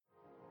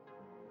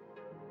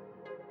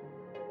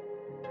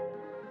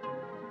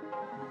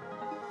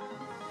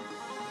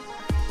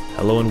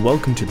Hello and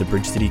welcome to the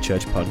Bridge City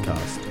Church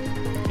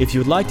podcast. If you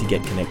would like to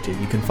get connected,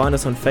 you can find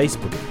us on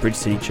Facebook at Bridge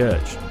City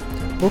Church,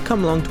 or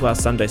come along to our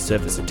Sunday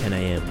service at 10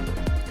 a.m.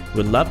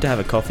 We'd love to have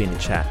a coffee and a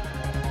chat.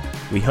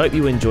 We hope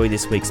you enjoy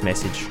this week's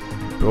message,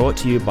 brought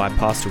to you by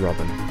Pastor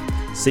Robin.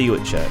 See you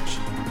at church.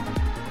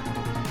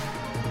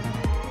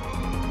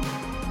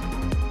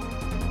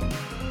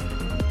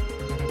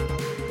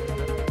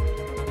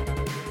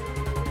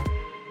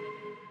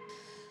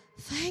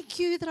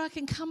 That I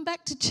can come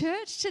back to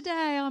church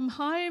today. I'm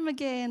home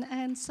again,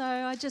 and so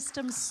I just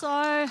am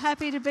so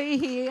happy to be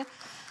here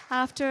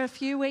after a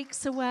few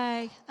weeks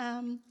away.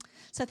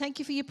 So thank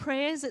you for your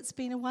prayers. It's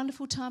been a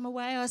wonderful time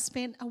away. I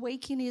spent a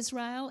week in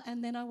Israel,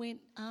 and then I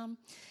went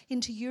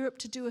into Europe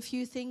to do a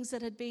few things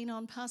that had been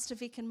on Pastor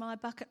Vic and my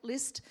bucket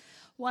list,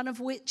 one of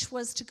which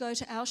was to go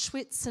to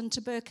Auschwitz and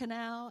to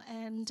Birkenau,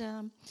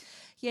 and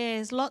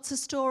there's lots of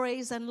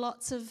stories and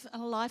lots of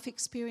life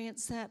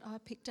experience that I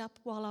picked up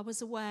while I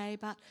was away.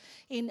 But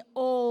in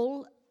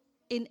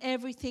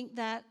everything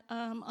that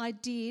I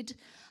did,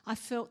 I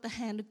felt the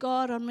hand of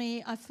God on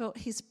me. I felt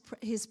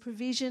His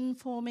provision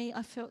for me.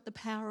 I felt the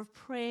power of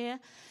prayer,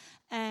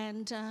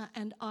 and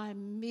I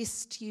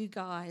missed you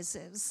guys.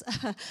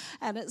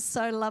 And it's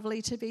so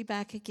lovely to be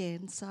back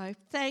again. So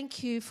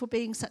thank you for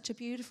being such a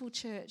beautiful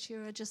church.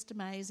 You're just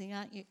amazing,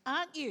 aren't you?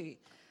 Aren't you?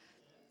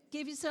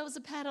 Give yourselves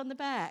a pat on the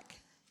back.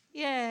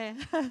 Yeah,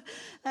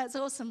 that's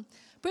awesome.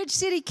 Bridge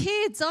City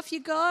kids, off you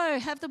go.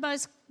 Have the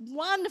most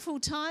wonderful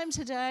time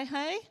today,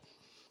 hey?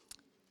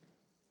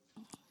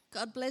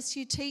 God bless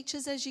you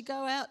teachers as you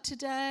go out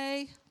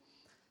today.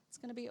 It's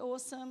going to be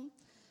awesome.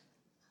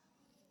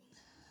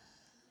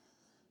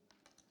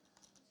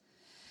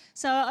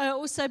 So I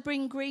also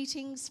bring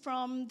greetings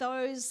from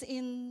those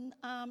in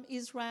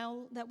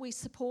Israel that we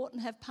support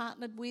and have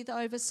partnered with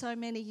over so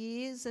many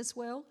years as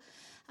well.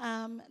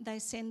 They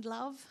send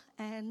love,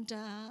 and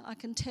I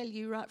can tell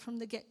you right from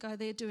the get-go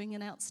they're doing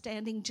an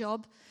outstanding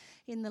job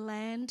in the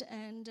land,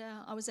 and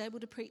I was able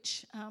to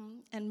preach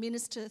and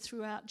minister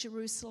throughout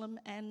Jerusalem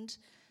and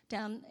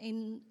down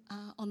in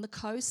on the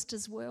coast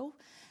as well.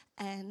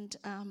 And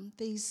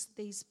these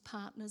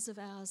partners of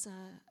ours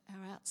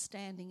are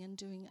outstanding and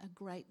doing a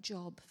great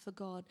job for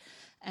God.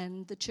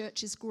 And the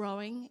church is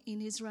growing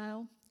in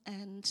Israel,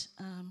 and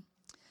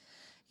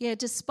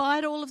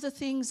despite all of the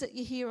things that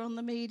you hear on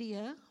the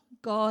media,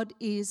 God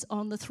is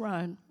on the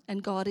throne,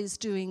 and God is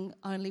doing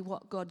only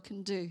what God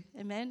can do.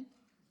 Amen?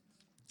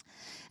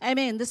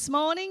 Amen. This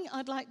morning,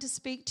 I'd like to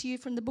speak to you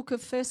from the book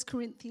of 1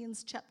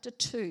 Corinthians chapter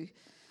 2.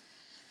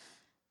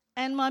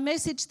 And my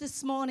message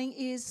this morning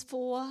is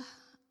for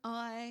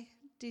I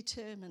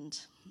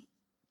determined.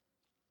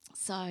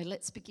 So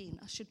let's begin.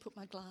 I should put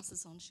my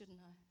glasses on, shouldn't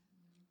I?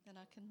 Then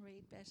I can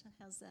read better.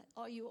 How's that?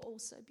 Oh, you're all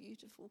so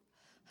beautiful.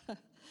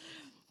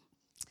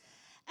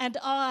 And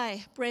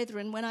I,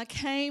 brethren, when I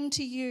came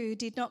to you,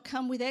 did not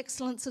come with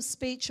excellence of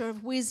speech or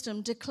of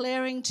wisdom,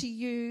 declaring to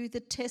you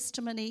the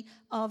testimony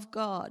of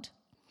God.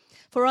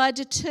 For I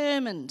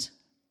determined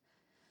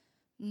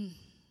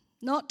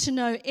not to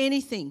know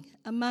anything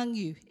among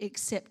you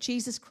except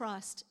Jesus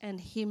Christ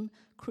and Him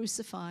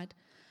crucified.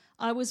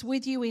 I was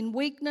with you in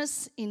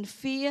weakness, in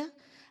fear,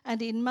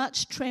 and in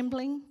much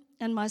trembling,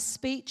 and my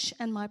speech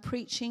and my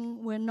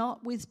preaching were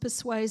not with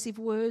persuasive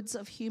words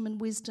of human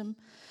wisdom,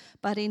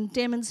 but in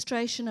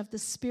demonstration of the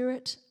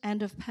Spirit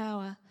and of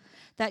power,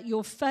 that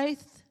your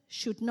faith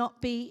should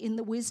not be in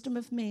the wisdom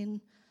of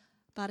men,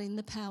 but in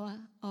the power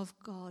of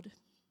God.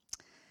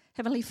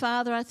 Heavenly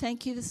Father, I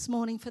thank you this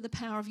morning for the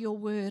power of your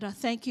word. I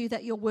thank you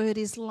that your word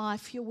is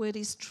life, your word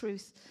is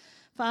truth.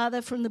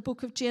 Father, from the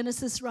book of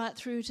Genesis right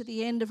through to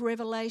the end of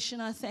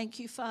Revelation, I thank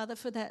you, Father,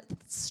 for that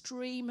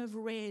stream of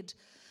red,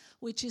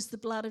 which is the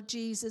blood of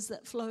Jesus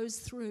that flows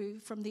through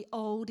from the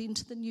Old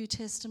into the New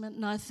Testament.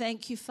 And I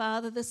thank you,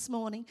 Father, this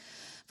morning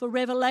for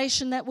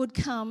revelation that would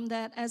come,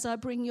 that as I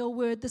bring your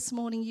word this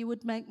morning, you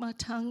would make my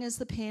tongue as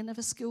the pen of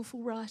a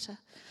skillful writer.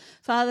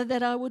 Father,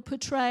 that I would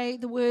portray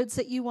the words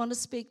that you want to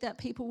speak, that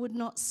people would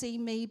not see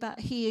me but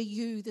hear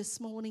you this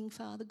morning,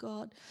 Father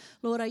God.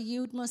 Lord, I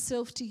yield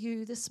myself to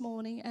you this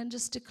morning and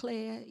just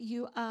declare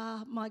you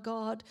are my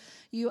God,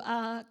 you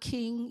are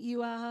King,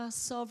 you are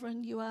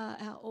sovereign, you are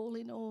our all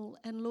in all.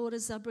 And Lord,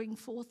 as I bring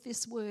forth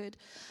this word,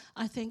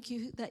 I thank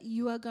you that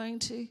you are going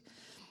to,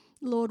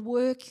 Lord,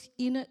 work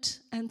in it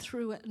and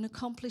through it and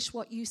accomplish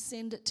what you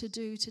send it to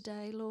do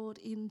today, Lord,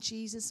 in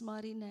Jesus'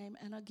 mighty name.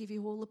 And I give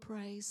you all the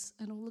praise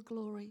and all the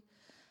glory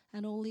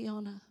and all the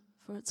honour,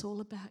 for it's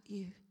all about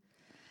you.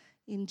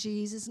 In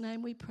Jesus'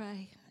 name we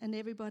pray. And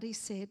everybody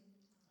said,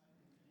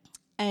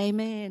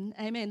 Amen.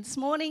 Amen. This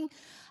morning,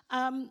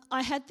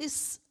 I had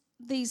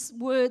these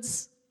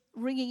words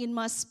ringing in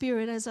my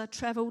spirit as I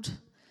travelled,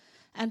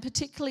 and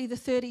particularly the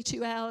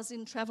 32 hours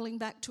in travelling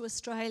back to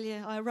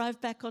Australia. I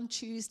arrived back on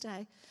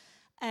Tuesday,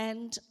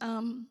 and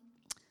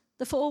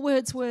the four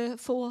words were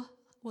for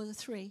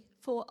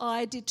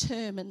I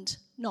determined,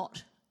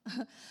 not,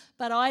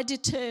 but I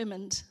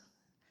determined,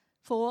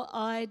 for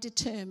I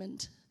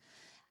determined.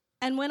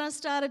 And when I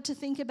started to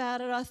think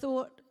about it, I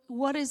thought,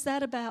 what is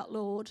that about,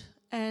 Lord?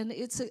 And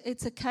it's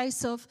a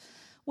case of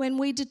when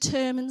we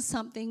determine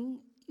something,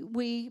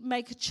 we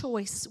make a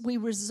choice. We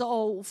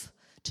resolve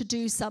to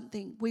do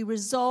something. We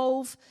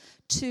resolve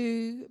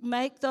to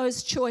make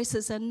those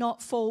choices and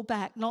not fall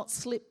back, not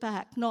slip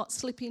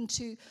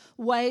into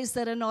ways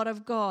that are not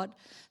of God.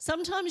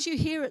 Sometimes you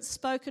hear it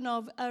spoken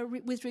of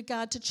with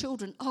regard to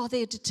children. Oh,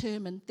 they're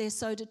determined. They're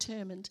so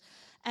determined.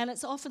 And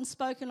it's often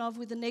spoken of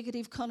with a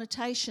negative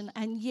connotation.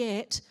 And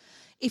yet,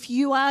 if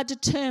you are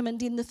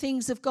determined in the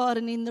things of God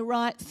and in the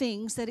right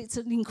things, that it's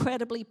an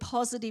incredibly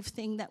positive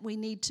thing that we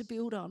need to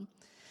build on.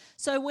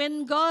 So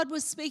when God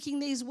was speaking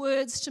these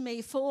words to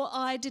me, for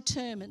I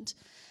determined,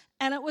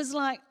 and it was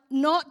like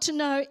not to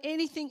know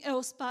anything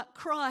else but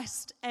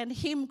Christ and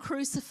Him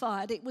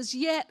crucified. It was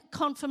yet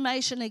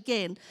confirmation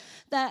again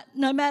that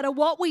no matter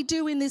what we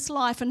do in this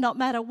life and no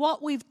matter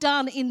what we've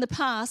done in the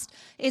past,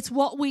 it's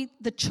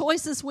the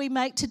choices we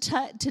make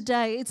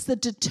today. It's the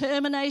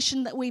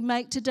determination that we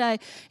make today.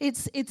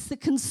 It's the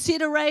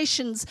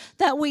considerations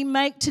that we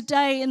make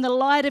today in the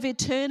light of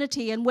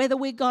eternity and whether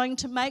we're going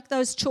to make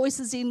those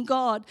choices in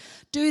God.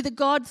 Do the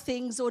God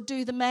things or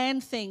do the man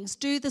things.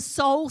 Do the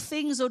soul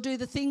things or do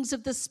the things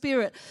of the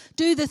Spirit.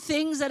 Do the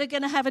things that are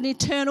going to have an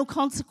eternal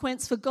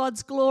consequence for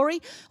God's glory,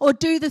 or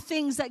do the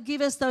things that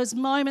give us those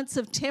moments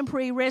of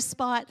temporary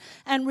respite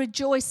and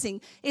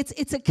rejoicing.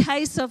 It's a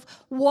case of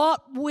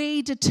what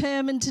we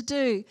determine to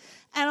do.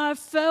 And I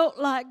felt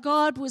like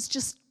God was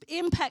just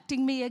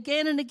impacting me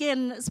again and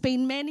again. It's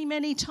been many,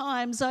 many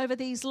times over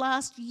these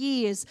last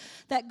years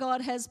that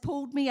God has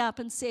pulled me up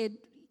and said,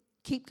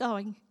 keep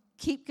going,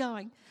 keep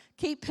going.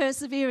 Keep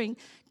persevering,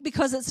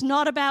 because it's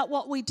not about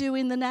what we do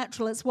in the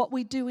natural, it's what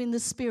we do in the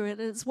Spirit.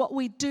 It's what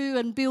we do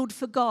and build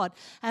for God.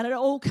 And it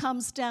all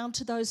comes down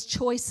to those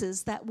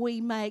choices that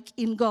we make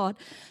in God.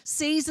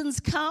 Seasons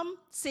come,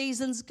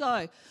 seasons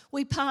go.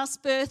 We pass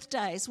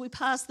birthdays. We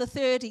pass the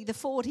 30, the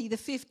 40, the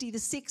 50, the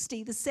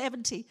 60, the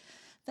 70,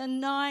 the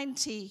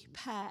 90,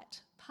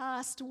 Pat.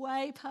 Passed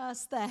way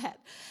past that.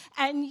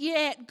 And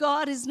yet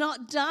God is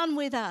not done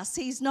with us.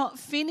 He's not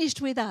finished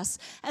with us.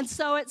 And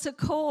so it's a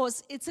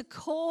cause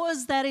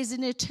that is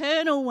an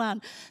eternal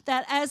one,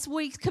 that as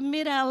we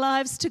commit our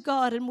lives to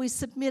God and we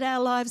submit our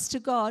lives to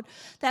God,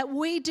 that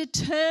we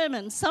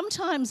determine,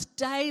 sometimes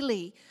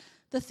daily,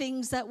 the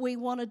things that we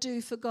want to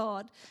do for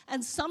God.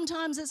 And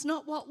sometimes it's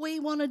not what we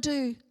want to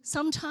do.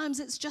 Sometimes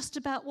it's just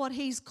about what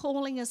He's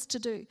calling us to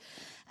do.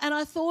 And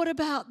I thought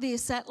about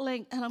this at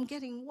length, and I'm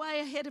getting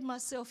way ahead of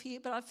myself here,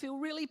 but I feel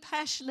really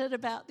passionate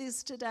about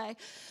this today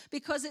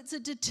because it's a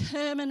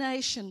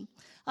determination.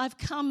 I've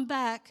come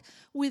back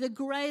with a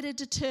greater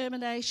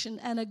determination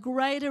and a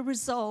greater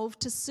resolve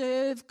to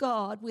serve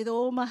God with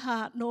all my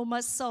heart and all my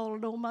soul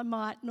and all my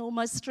might and all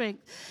my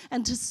strength,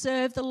 and to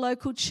serve the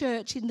local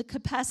church in the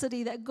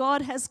capacity that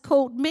God has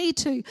called me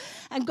to,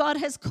 and God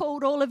has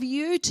called all of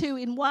you to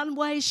in one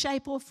way,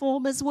 shape or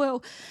form as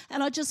well.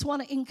 And I just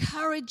want to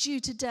encourage you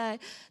today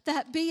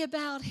that be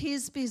about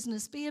His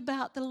business, be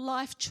about the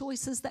life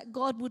choices that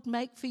God would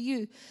make for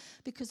you,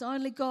 because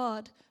only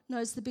God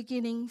knows the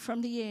beginning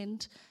from the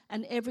end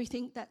and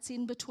everything that's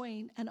in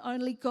between. And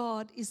only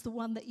God is the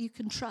one that you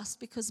can trust,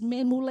 because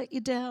men will let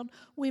you down,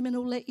 women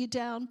will let you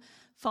down,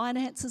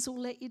 finances will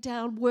let you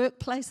down,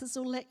 workplaces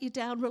will let you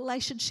down,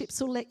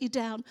 relationships will let you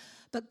down.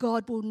 But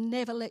God will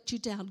never let you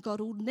down. God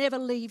will never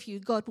leave you.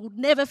 God will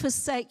never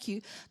forsake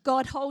you.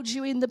 God holds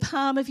you in the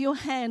palm of your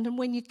hand. And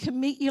when you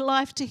commit your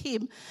life to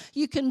Him,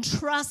 you can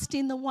trust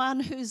in the one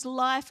whose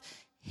life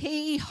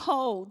He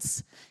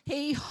holds.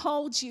 He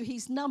holds you.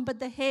 He's numbered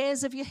the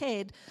hairs of your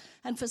head.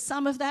 And for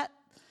some of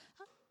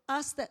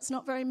us, that's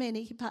not very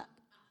many,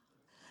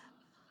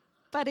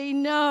 but He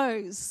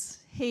knows.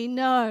 He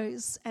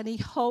knows, and He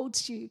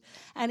holds you,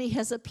 and He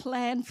has a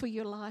plan for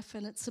your life,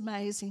 and it's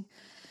amazing.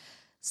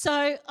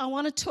 So I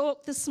want to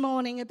talk this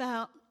morning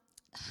about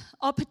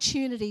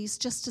opportunities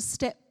just to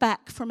step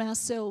back from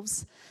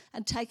ourselves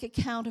and take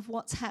account of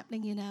what's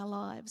happening in our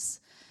lives.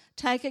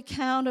 Take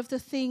account of the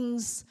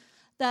things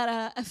that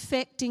are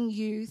affecting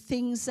you,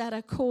 things that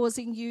are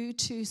causing you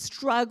to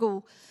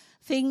struggle,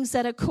 things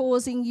that are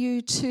causing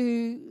you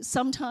to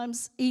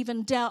sometimes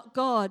even doubt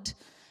God.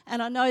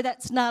 And I know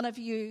that's none of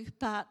you,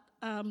 but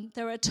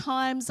there are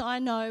times I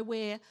know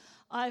where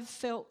I've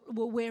felt,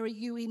 well, where are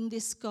you in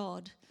this,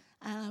 God?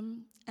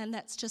 And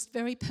that's just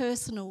very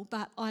personal,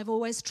 but I've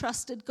always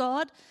trusted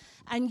God.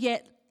 And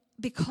yet,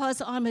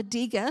 because I'm a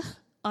digger,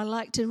 I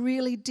like to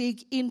really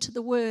dig into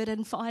the Word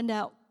and find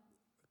out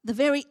the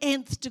very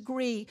nth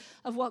degree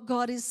of what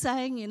God is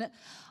saying in it.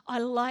 I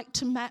like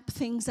to map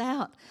things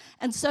out.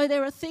 And so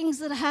there are things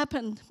that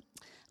happen.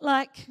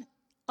 Like,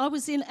 I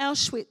was in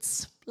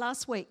Auschwitz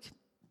last week,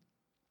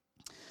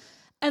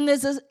 and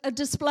there's a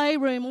display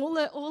room. All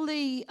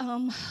the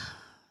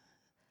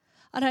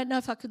I don't know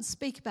if I can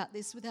speak about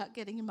this without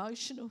getting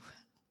emotional.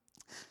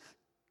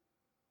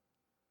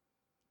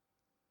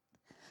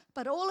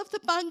 But all of the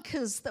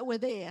bunkers that were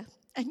there,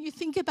 and you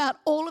think about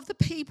all of the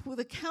people,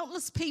 the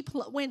countless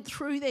people that went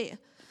through there.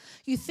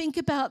 You think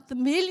about the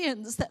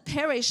millions that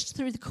perished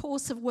through the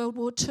course of World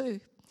War II.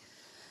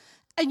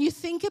 And you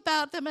think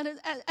about them and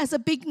as a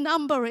big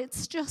number,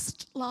 it's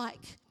just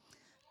like,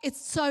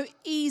 it's so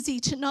easy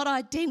to not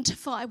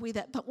identify with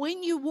it. But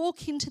when you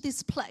walk into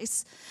this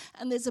place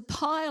and there's a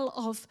pile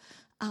of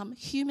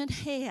human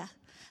hair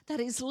that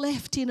is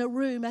left in a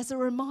room as a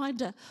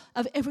reminder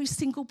of every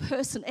single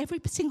person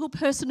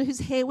whose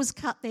hair was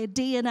cut, their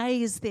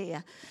DNA is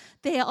there.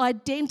 Their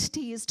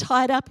identity is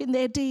tied up in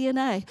their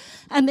DNA.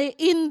 And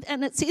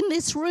it's in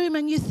this room,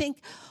 and you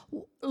think,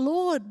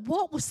 Lord,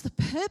 what was the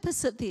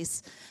purpose of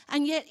this?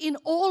 And yet in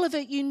all of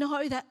it, you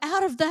know that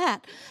out of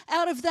that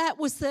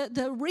was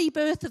the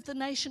rebirth of the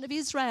nation of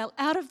Israel.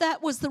 Out of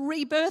that was the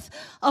rebirth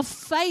of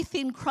faith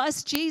in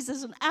Christ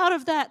Jesus. And out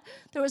of that,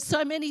 there were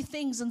so many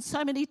things and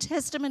so many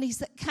testimonies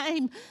that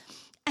came.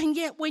 And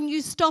yet when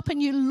you stop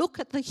and you look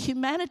at the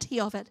humanity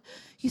of it,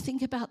 you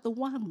think about the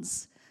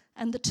ones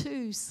and the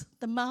twos,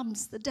 the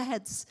mums, the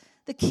dads,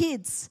 the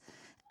kids.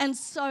 And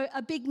so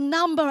a big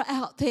number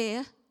out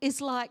there is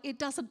like, it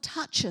doesn't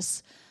touch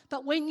us.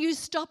 But when you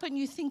stop and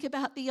you think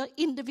about the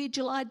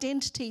individual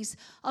identities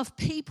of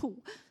people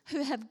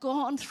who have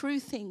gone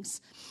through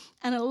things,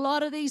 and a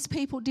lot of these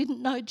people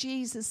didn't know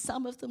Jesus,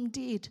 some of them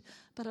did,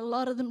 but a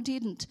lot of them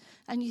didn't.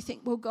 And you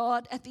think, well,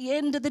 God, at the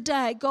end of the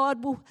day,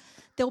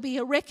 there'll be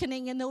a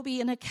reckoning and there'll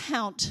be an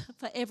account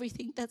for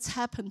everything that's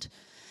happened.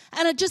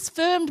 And it just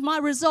firmed my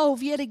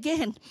resolve yet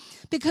again,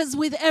 because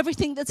with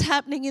everything that's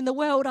happening in the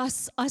world,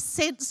 I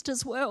sensed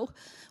as well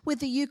with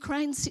the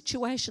Ukraine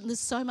situation, there's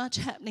so much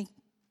happening.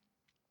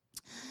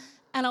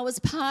 And I was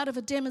part of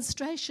a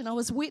demonstration. I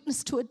was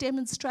witness to a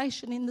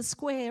demonstration in the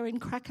square in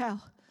Krakow,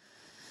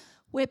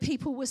 where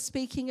people were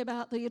speaking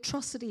about the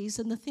atrocities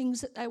and the things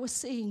that they were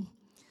seeing.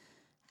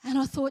 And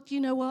I thought, you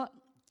know what?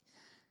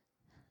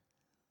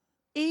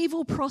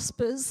 Evil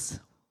prospers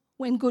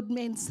when good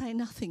men say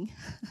nothing.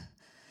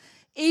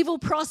 Evil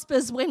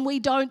prospers when we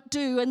don't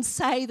do and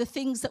say the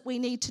things that we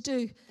need to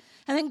do.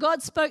 And then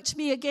God spoke to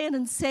me again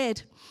and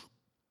said,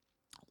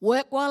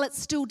 work while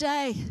it's still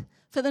day,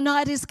 for the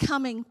night is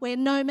coming where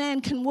no man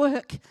can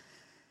work.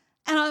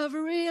 And I've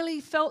really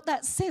felt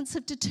that sense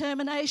of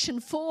determination,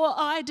 for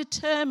I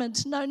determined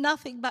to know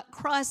nothing but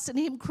Christ and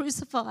Him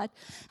crucified,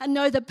 and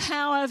know the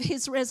power of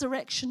His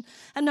resurrection,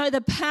 and know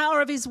the power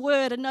of His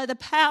word, and know the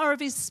power of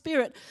His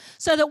Spirit,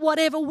 so that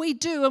whatever we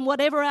do and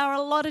whatever our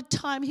allotted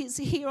time is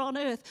here on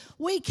earth,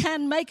 we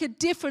can make a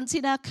difference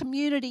in our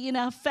community, in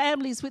our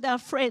families, with our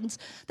friends,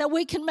 that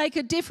we can make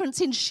a difference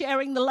in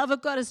sharing the love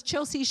of God, as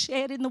Chelsea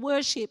shared in the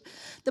worship.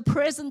 The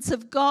presence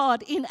of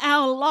God in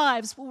our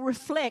lives will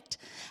reflect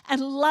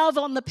and love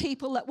on the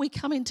people that we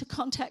come into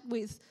contact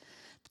with.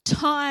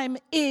 Time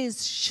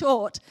is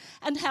short,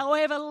 and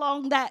however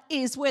long that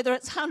is, whether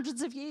it's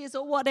hundreds of years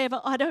or whatever,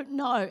 I don't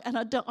know, and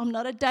I'm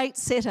not a date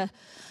setter,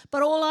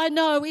 but all I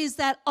know is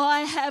that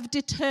I have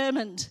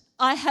determined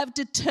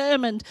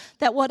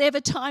that whatever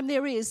time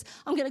there is,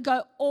 I'm going to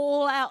go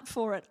all out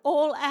for it,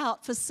 all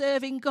out for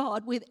serving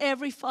God with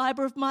every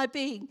fibre of my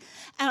being.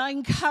 And I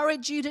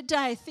encourage you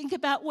today, think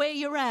about where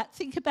you're at,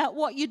 think about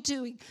what you're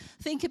doing,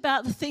 think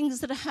about the things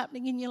that are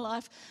happening in your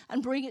life,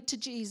 and bring it to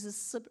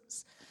Jesus.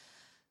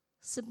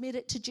 Submit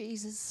it to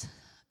Jesus,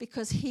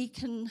 because He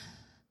can,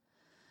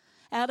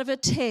 out of a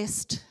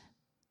test,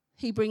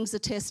 He brings a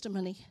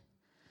testimony.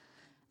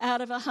 Out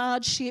of a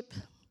hardship,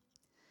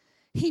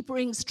 He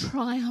brings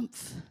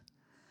triumph.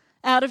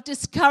 Out of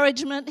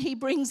discouragement, He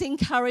brings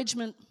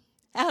encouragement.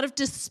 Out of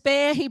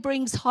despair, He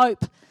brings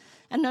hope.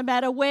 And no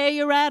matter where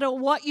you're at or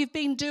what you've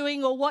been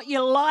doing or what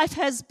your life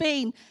has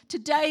been,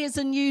 today is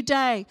a new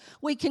day.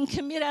 We can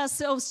commit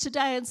ourselves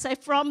today and say,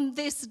 from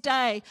this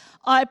day,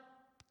 I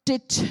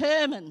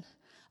determine,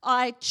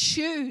 I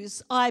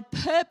choose, I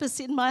purpose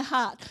in my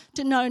heart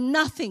to know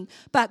nothing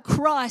but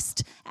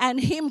Christ and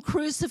Him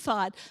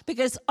crucified,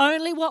 because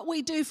only what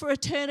we do for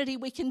eternity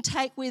we can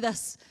take with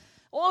us.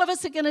 All of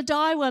us are going to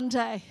die one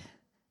day,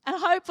 and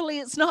hopefully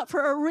it's not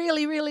for a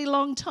really, really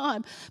long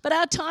time, but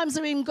our times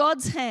are in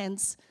God's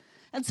hands.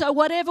 And so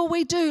whatever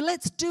we do,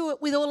 let's do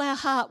it with all our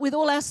heart, with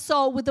all our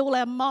soul, with all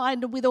our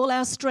mind, and with all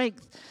our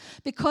strength.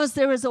 Because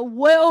there is a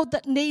world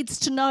that needs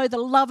to know the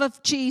love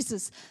of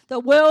Jesus.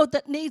 The world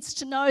that needs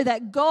to know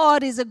that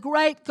God is a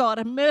great God,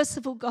 a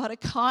merciful God, a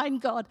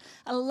kind God,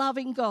 a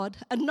loving God,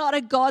 and not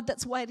a God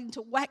that's waiting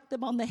to whack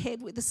them on the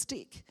head with a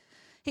stick.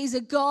 He's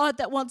a God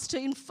that wants to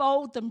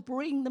enfold them,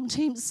 bring them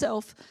to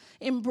Himself,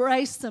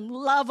 embrace them,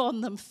 love on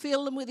them,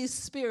 fill them with His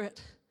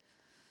Spirit.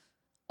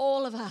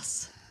 All of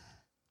us.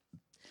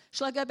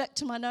 Shall I go back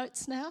to my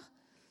notes now?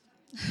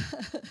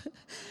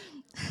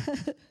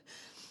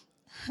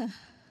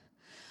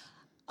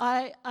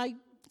 I'm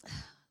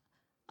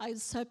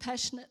so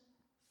passionate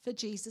for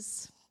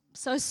Jesus,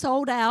 so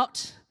sold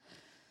out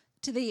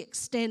to the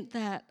extent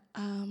that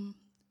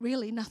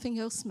really nothing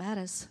else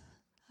matters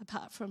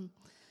apart from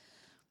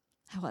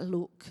how I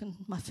look and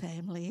my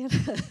family.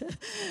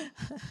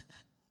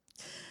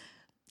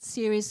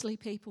 Seriously,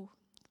 people,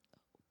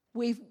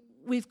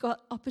 we've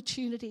got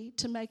opportunity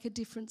to make a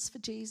difference for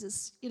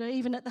Jesus. You know,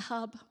 even at the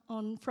hub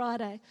on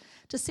Friday,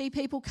 to see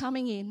people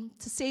coming in,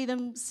 to see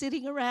them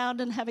sitting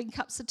around and having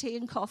cups of tea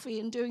and coffee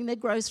and doing their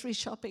grocery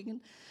shopping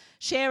and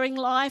sharing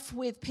life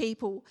with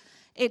people.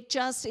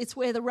 It's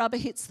where the rubber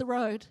hits the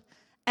road.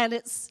 And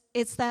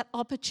it's that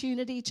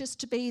opportunity just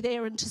to be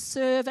there and to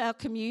serve our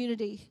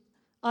community.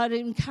 I'd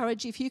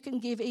encourage you, if you can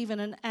give even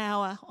an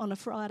hour on a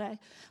Friday,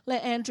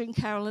 let Andrew and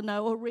Carolyn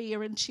know, or Ria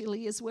and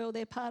Chili as well.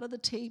 They're part of the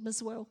team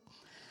as well.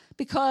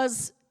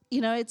 Because, you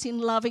know, it's in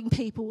loving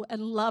people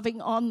and loving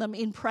on them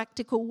in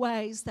practical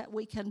ways that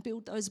we can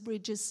build those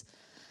bridges.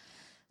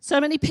 So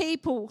many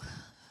people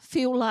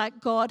feel like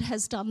God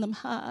has done them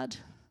hard.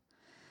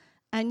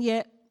 And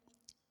yet,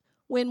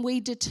 when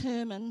we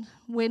determine,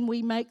 when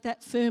we make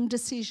that firm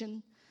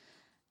decision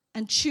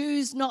and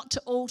choose not to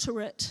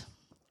alter it,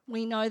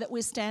 we know that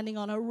we're standing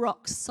on a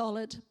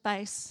rock-solid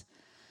base.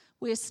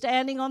 We're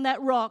standing on that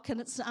rock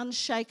and it's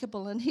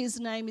unshakable, and his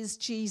name is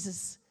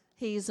Jesus.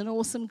 He is an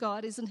awesome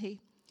God, isn't he?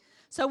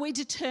 So we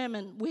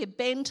determine, we're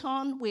bent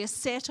on, we're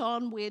set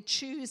on, we're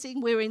choosing,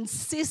 we're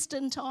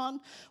insistent on,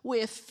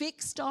 we're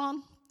fixed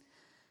on.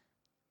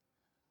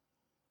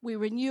 We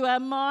renew our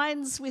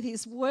minds with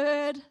his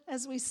word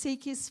as we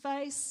seek his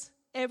face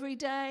every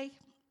day.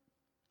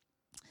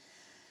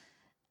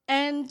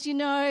 And, you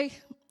know,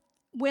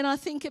 when I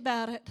think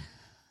about it,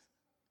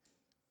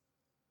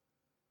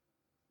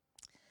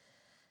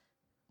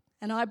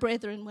 and I,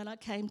 brethren, when I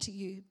came to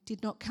you,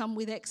 did not come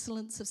with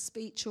excellence of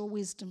speech or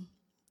wisdom,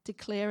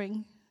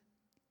 declaring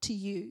to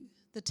you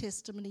the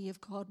testimony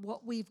of God.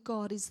 What we've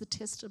got is the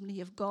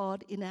testimony of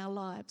God in our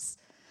lives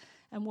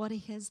and what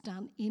he has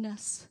done in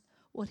us,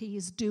 what he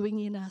is doing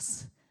in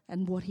us,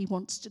 and what he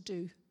wants to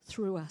do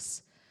through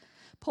us.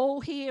 Paul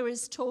here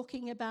is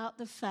talking about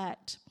the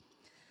fact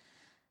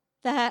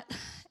that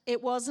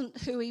it wasn't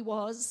who he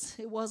was,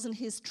 it wasn't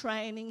his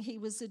training. He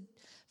was a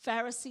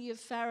Pharisee of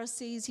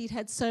Pharisees. He'd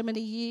had so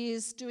many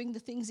years doing the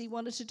things he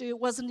wanted to do. It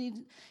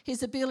wasn't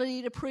his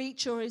ability to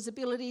preach or his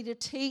ability to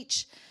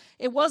teach.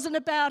 It wasn't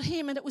about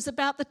him, and it was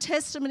about the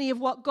testimony of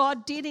what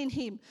God did in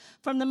him.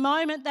 From the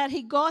moment that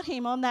he got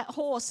him on that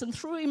horse and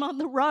threw him on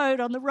the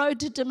road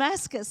to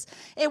Damascus,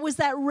 it was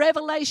that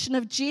revelation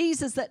of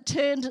Jesus that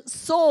turned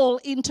Saul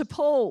into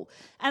Paul.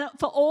 And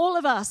for all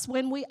of us,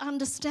 when we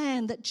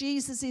understand that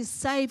Jesus is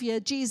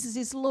Saviour, Jesus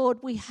is Lord,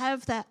 we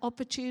have that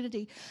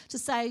opportunity to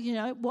say, you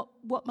know,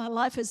 what my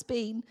life has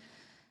been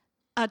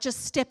are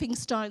just stepping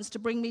stones to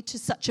bring me to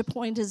such a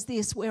point as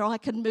this where I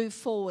can move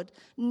forward,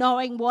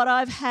 knowing what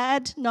I've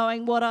had,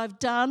 knowing what I've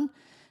done,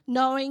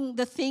 knowing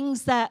the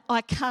things that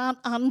I can't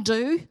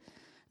undo,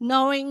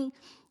 knowing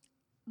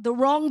the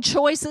wrong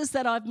choices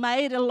that I've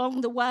made along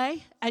the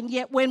way. And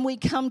yet when we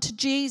come to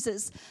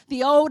Jesus,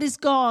 the old is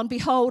gone.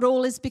 Behold,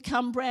 all has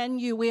become brand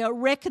new. We are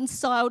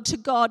reconciled to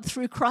God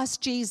through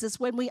Christ Jesus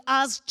when we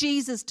ask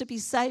Jesus to be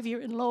Saviour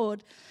and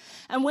Lord.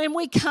 And when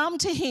we come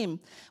to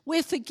him,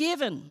 we're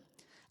forgiven.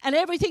 And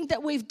everything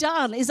that we've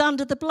done is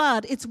under the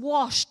blood. It's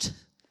washed.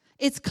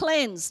 It's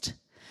cleansed.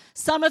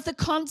 Some of the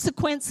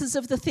consequences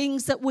of the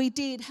things that we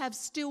did have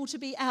still to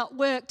be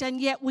outworked, and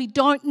yet we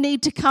don't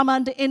need to come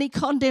under any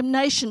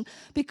condemnation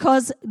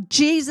because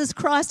Jesus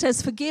Christ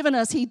has forgiven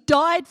us. He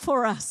died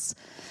for us.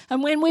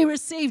 And when we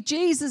receive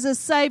Jesus as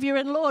Saviour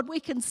and Lord, we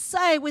can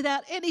say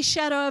without any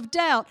shadow of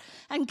doubt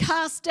and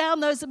cast down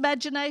those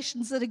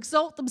imaginations that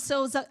exalt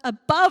themselves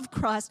above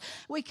Christ.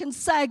 We can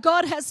say,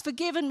 God has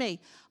forgiven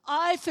me.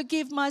 I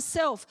forgive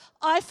myself.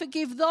 I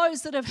forgive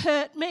those that have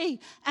hurt me,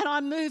 and I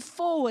move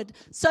forward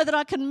so that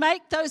I can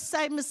make those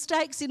same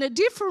mistakes in a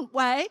different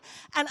way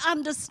and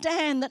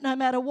understand that no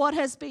matter what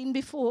has been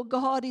before,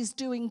 God is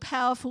doing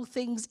powerful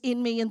things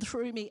in me and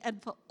through me.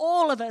 And for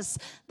all of us,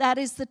 that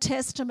is the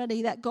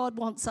testimony that God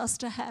wants us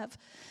to have.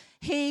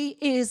 He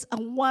is a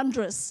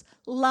wondrous,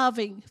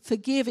 loving,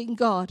 forgiving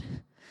God,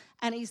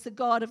 and he's the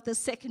God of the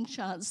second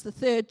chance, the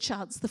third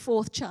chance, the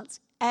fourth chance,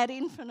 ad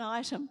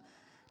infinitum.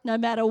 No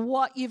matter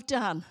what you've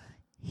done,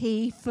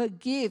 he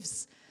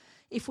forgives.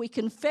 If we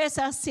confess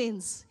our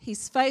sins,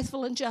 he's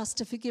faithful and just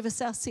to forgive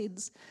us our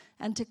sins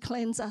and to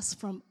cleanse us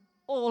from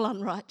all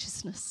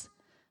unrighteousness.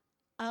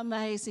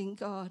 Amazing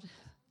God.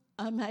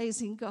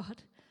 Amazing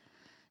God.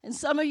 And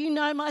some of you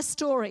know my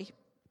story,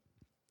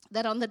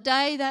 that on the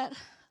day that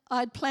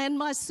I'd planned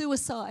my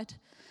suicide,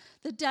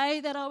 the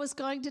day that I was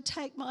going to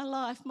take my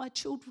life, my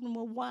children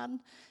were 1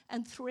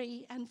 and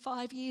 3 and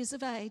 5 years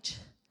of age.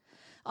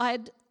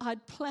 I'd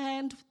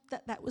planned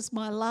that was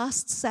my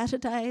last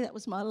Saturday, that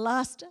was my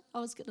last day I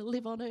was going to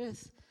live on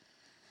earth,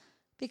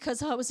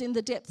 because I was in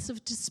the depths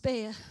of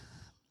despair.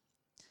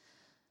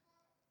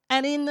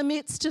 And in the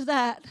midst of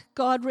that,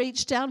 God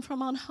reached down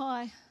from on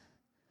high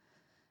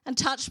and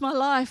touched my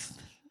life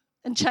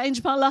and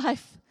changed my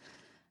life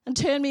and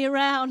turned me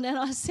around. And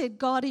I said,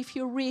 God, if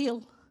you're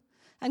real,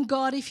 and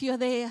God, if you're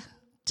there,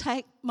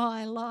 take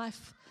my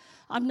life.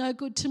 I'm no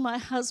good to my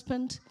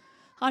husband.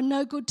 I'm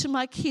no good to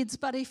my kids,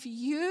 but if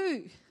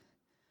you're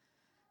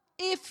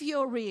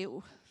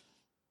real,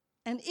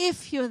 and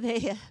if you're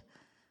there,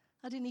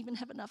 I didn't even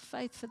have enough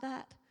faith for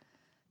that,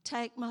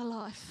 take my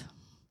life.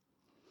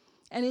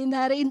 And in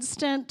that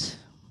instant,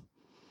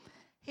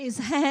 his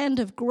hand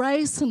of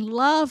grace and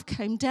love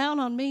came down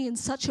on me in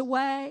such a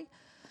way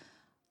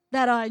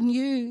that I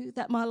knew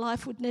that my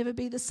life would never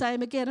be the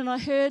same again. And I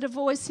heard a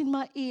voice in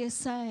my ear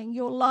saying,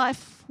 your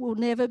life will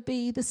never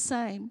be the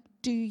same.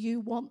 Do you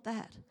want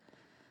that?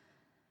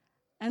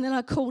 And then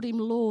I called him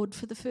Lord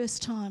for the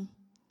first time.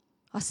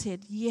 I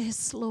said,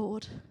 yes,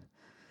 Lord.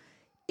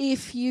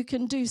 If you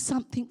can do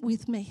something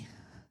with me,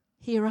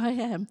 here I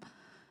am.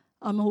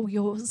 I'm all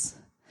yours.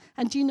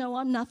 And do you know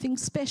I'm nothing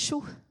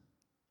special?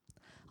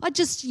 I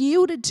just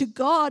yielded to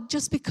God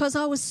just because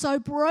I was so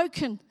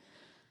broken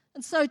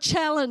and so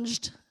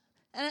challenged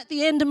and at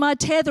the end of my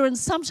tether. And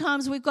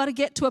sometimes we've got to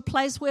get to a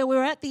place where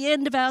we're at the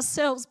end of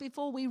ourselves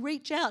before we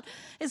reach out.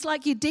 It's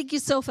like you dig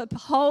yourself a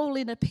hole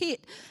in a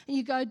pit and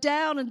you go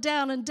down and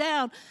down and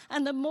down.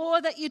 And the more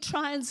that you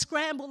try and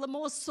scramble, the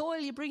more soil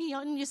you're bringing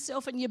on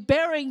yourself, and you're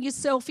burying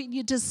yourself in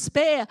your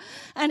despair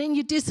and in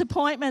your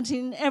disappointment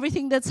in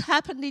everything that's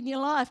happened in your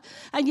life.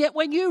 And yet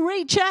when you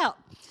reach out,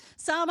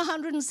 Psalm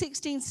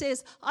 116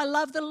 says, I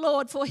love the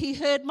Lord, for he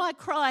heard my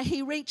cry.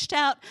 He reached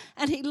out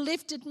and he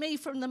lifted me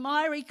from the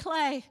miry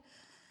clay.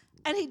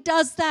 And he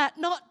does that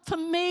not for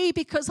me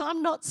because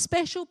I'm not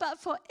special, but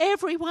for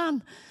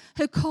everyone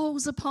who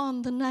calls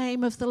upon the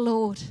name of the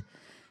Lord.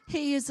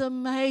 He is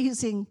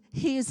amazing.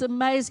 He is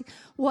amazing.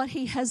 What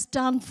he has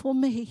done for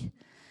me,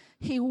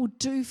 he will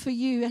do for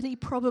you, and he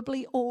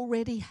probably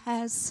already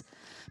has.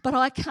 But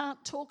I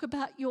can't talk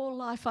about your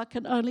life. I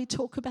can only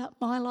talk about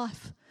my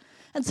life.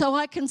 And so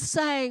I can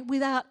say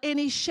without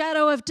any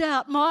shadow of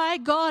doubt, my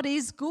God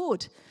is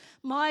good.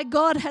 My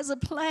God has a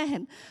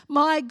plan.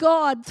 My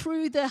God,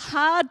 through the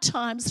hard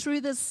times, through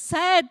the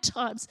sad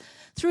times,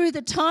 through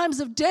the times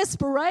of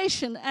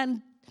desperation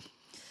and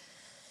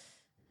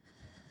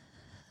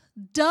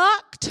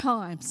dark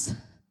times,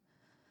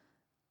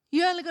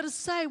 you only got to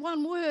say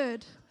one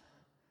word,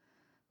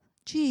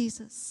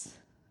 Jesus,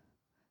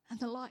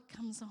 and the light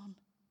comes on.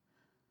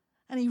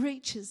 And he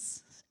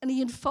reaches and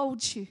he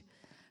enfolds you.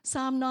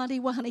 Psalm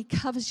 91, he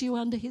covers you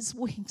under his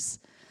wings,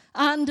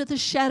 under the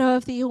shadow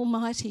of the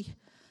Almighty.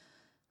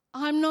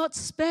 I'm not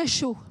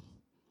special.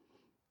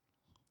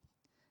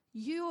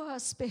 You are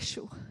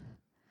special.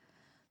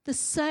 The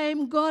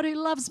same God who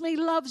loves me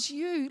loves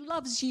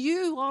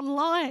you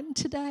online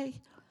today.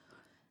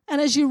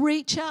 And as you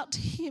reach out to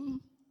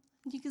him,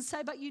 you can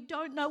say, but you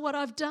don't know what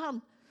I've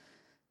done.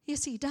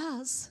 Yes, he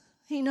does.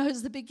 He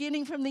knows the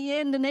beginning from the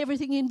end and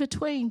everything in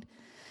between.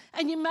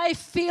 And you may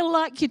feel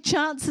like your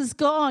chance is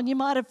gone. You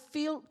might have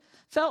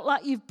felt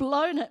like you've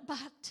blown it. But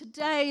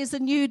today is a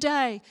new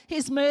day.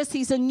 His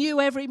mercies are new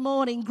every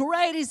morning.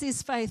 Great is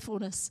his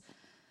faithfulness.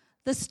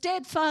 The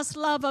steadfast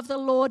love of the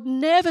Lord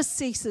never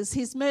ceases.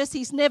 His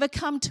mercies never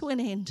come to an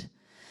end.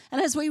 And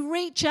as we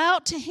reach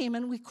out to him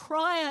and we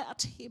cry out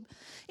to him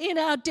in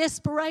our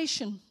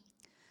desperation,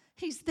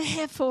 he's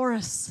there for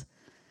us.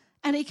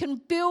 And he can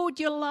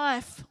build your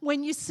life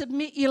when you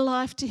submit your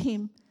life to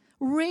him.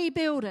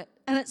 Rebuild it,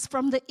 and it's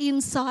from the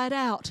inside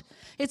out.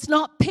 It's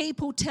not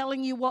people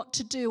telling you what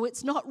to do.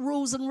 It's not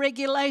rules and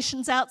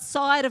regulations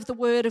outside of the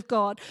Word of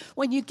God.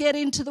 When you get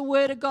into the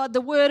Word of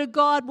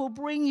God will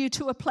bring you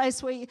to a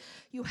place where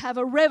you have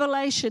a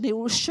revelation. It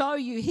will show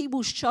you. He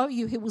will show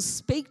you. He will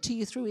speak to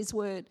you through his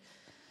Word.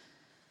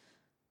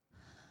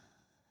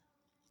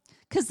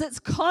 Because it's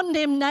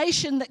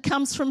condemnation that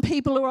comes from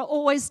people who are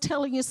always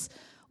telling us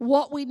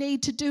what we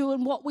need to do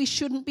and what we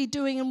shouldn't be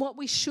doing and what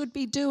we should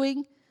be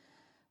doing.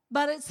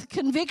 But it's the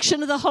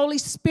conviction of the Holy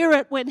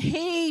Spirit when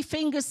he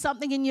fingers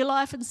something in your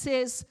life and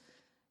says,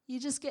 you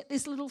just get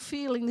this little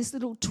feeling, this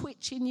little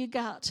twitch in your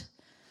gut.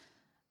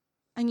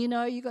 And you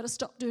know you've got to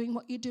stop doing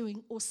what you're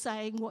doing or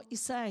saying what you're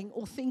saying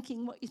or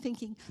thinking what you're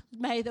thinking.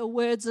 May the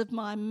words of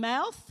my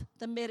mouth,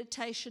 the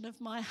meditation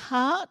of my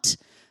heart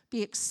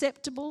be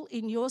acceptable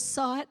in your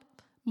sight,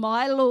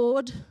 my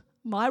Lord,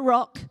 my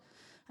rock,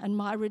 and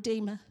my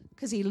Redeemer,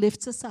 because he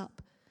lifts us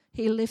up.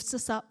 He lifts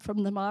us up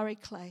from the miry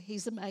clay.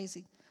 He's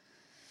amazing.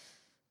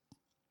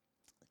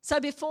 So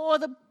before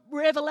the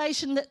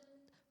revelation that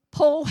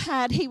Paul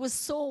had, he was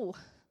Saul.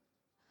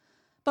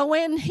 But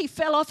when he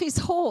fell off his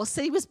horse,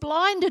 he was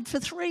blinded for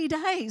 3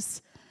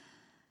 days.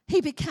 He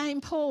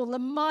became Paul, the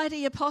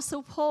mighty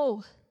apostle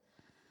Paul.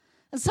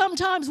 And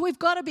sometimes we've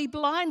got to be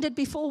blinded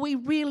before we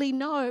really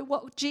know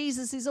what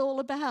Jesus is all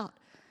about,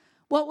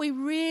 what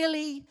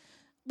really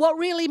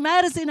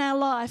matters in our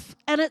life.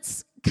 And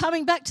it's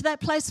coming back to that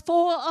place,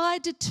 for I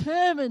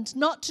determined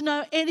not to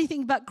know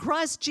anything but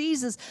Christ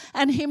Jesus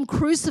and him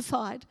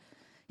crucified.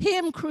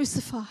 Him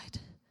crucified.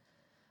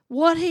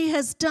 What he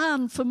has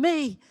done for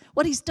me,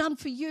 what he's done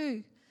for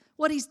you,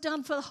 what he's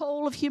done for the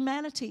whole of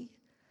humanity.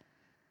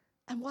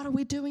 And what are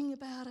we doing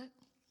about it?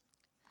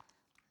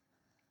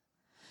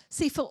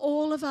 See, for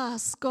all of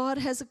us, God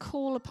has a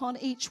call upon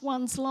each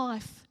one's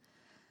life.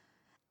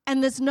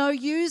 And there's no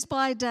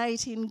use-by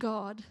date in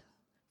God.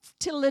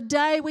 Till the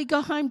day we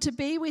go home to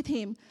be with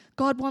him,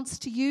 God wants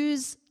to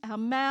use our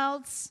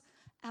mouths,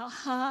 our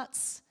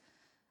hearts,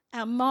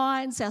 our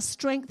minds, our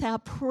strength, our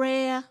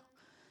prayer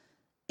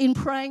in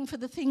praying for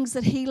the things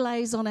that he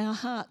lays on our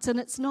hearts. And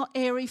it's not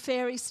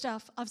airy-fairy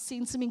stuff. I've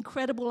seen some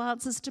incredible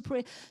answers to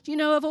prayer. Do you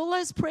know, of all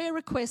those prayer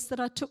requests that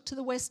I took to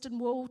the Western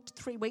Wall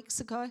 3 weeks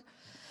ago,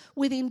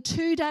 within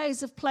 2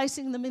 days of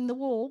placing them in the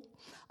wall,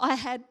 I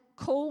had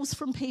calls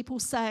from people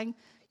saying,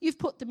 "You've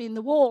put them in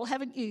the wall,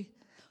 haven't you?"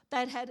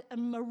 They'd had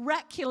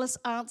miraculous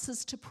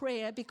answers to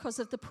prayer because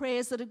of the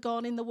prayers that had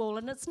gone in the wall.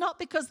 And it's not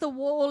because the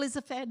wall is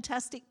a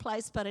fantastic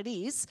place, but it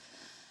is.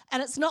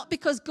 And it's not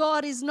because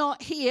God is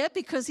not here,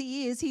 because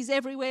he is. He's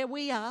everywhere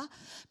we are.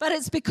 But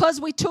it's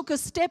because we took a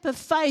step of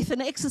faith and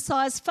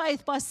exercised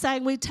faith by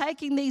saying we're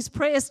taking these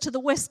prayers to the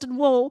Western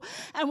Wall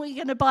and we're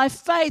going to, by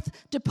faith,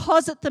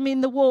 deposit them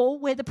in the wall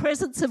where the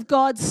presence of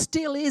God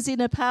still is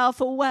in a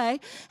powerful way.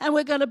 And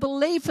we're going to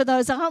believe for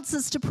those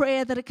answers to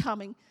prayer that are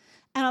coming.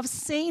 And I've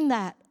seen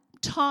that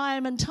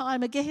time and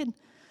time again.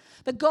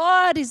 But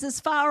God is as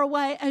far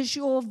away as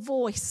your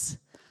voice.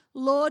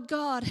 Lord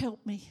God,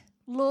 help me.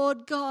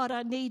 Lord God,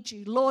 I need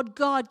you. Lord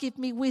God, give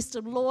me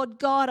wisdom. Lord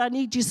God, I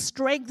need your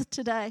strength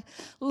today.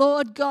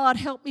 Lord God,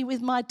 help me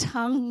with my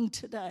tongue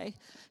today.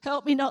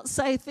 Help me not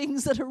say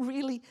things that are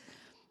really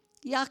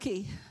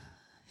yucky.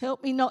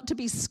 Help me not to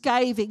be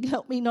scathing.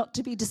 Help me not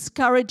to be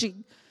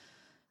discouraging.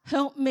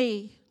 Help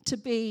me to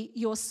be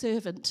your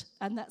servant.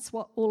 And that's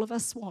what all of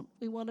us want.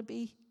 We want to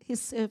be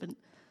his servant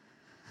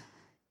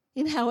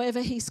in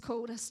however he's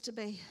called us to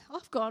be.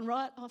 I've gone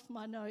right off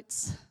my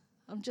notes.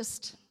 I'm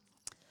just...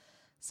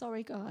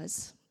 sorry,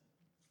 guys.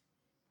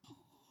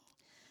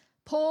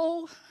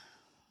 Paul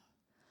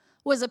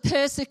was a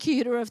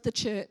persecutor of the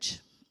church.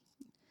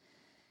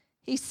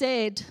 He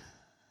said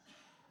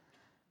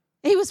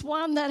he was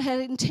one that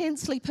had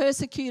intensely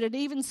persecuted,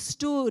 even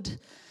stood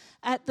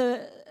at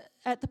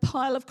the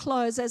pile of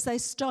clothes as they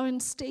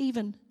stoned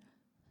Stephen.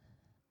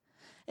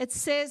 It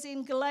says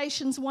in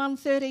Galatians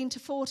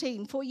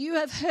 1:13-14, "For you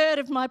have heard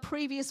of my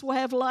previous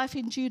way of life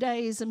in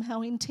Judaism,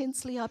 how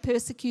intensely I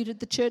persecuted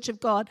the church of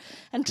God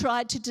and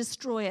tried to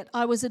destroy it.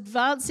 I was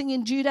advancing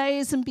in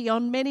Judaism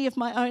beyond many of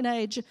my own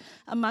age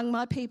among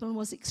my people and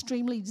was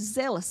extremely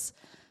zealous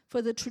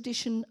for the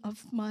tradition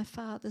of my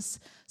fathers."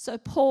 So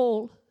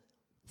Paul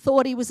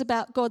thought he was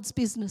about God's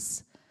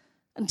business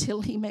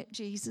until he met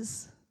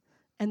Jesus.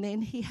 And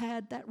then he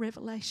had that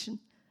revelation.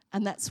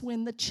 And that's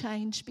when the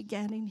change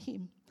began in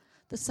him.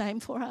 The same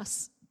for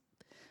us.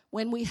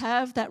 When we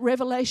have that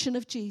revelation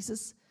of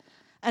Jesus,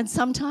 and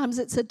sometimes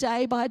it's a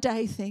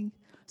day-by-day thing.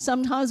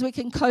 Sometimes we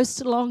can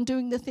coast along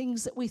doing the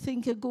things that we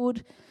think are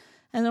good,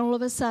 and all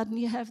of a sudden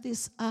you have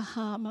this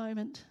aha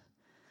moment.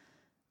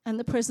 And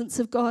the presence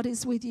of God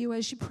is with you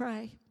as you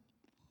pray.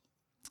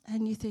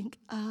 And you think,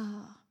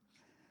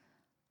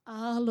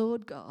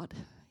 Lord God,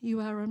 you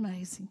are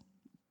amazing.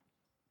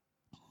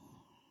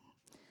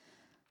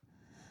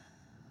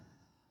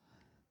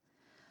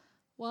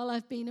 While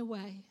I've been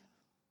away,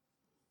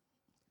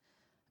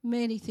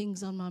 many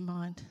things on my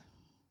mind.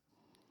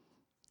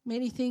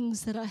 Many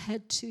things that I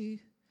had to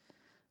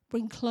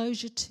bring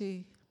closure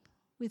to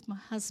with my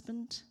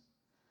husband.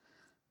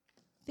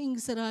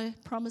 Things that I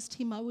promised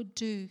him I would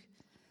do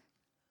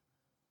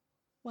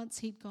once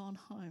he'd gone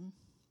home.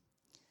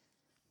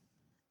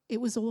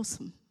 It was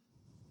awesome.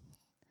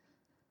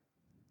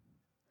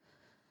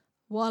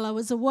 While I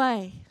was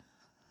away,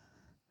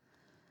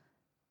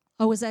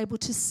 I was able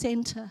to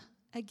centre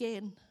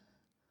again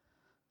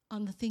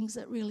on the things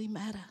that really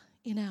matter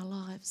in our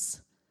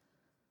lives.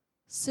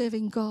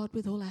 Serving God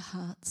with all our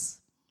hearts.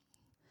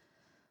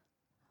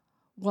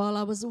 While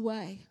I was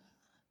away,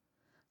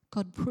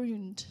 God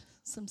pruned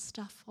some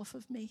stuff off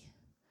of me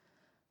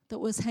that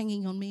was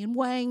hanging on me and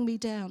weighing me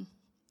down.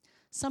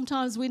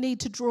 Sometimes we need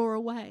to draw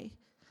away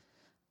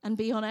and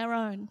be on our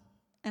own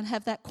and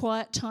have that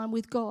quiet time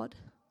with God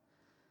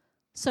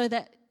so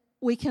that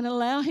we can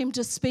allow him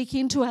to speak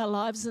into our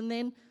lives and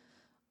then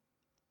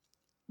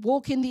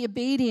walk in the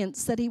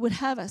obedience that he would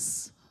have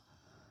us.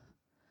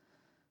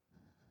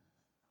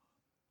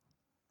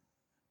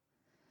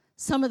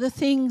 Some of the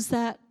things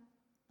that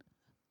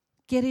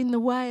get in the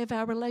way of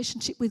our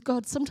relationship with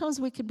God, sometimes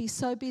we can be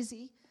so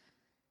busy.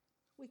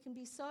 We can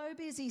be so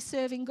busy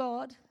serving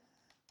God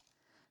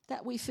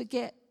that we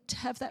forget to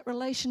have that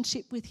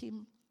relationship with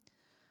him.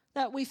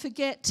 That we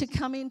forget to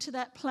come into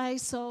that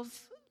place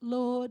of,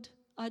 Lord,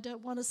 I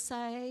don't want to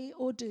say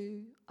or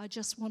do, I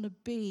just want to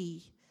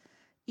be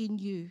in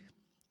you.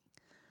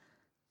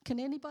 Can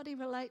anybody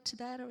relate to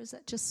that, or is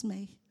that just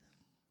me?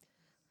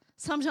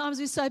 Sometimes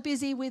we're so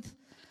busy with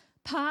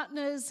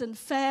partners and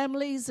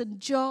families and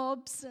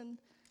jobs and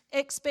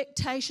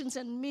expectations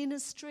and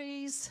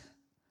ministries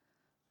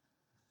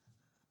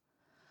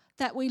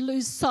that we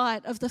lose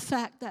sight of the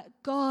fact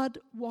that God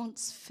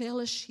wants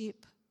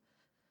fellowship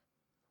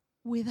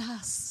with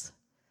us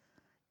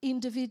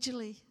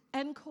individually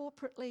and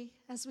corporately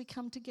as we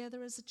come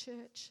together as a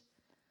church.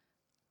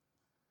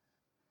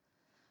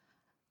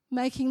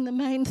 Making the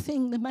main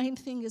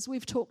thing as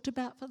we've talked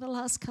about for the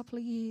last couple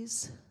of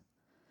years.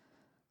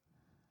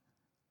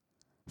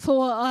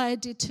 For I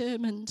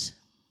determined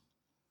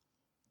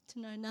to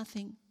know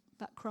nothing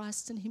but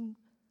Christ and him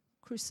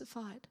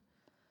crucified.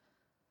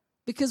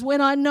 Because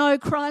when I know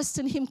Christ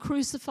and Him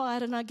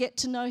crucified and I get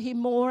to know Him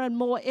more and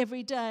more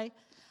every day,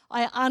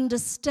 I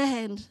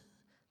understand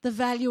the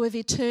value of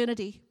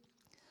eternity.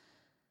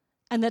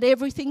 And that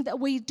everything that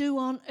we do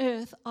on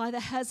earth either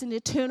has an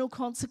eternal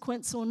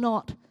consequence or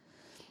not.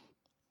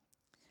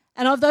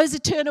 And of those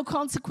eternal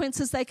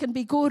consequences, they can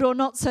be good or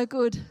not so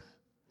good.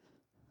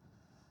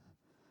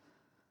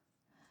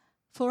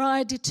 For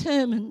I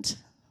determined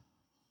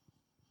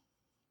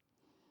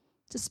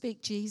to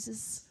speak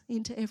Jesus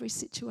into every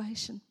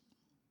situation.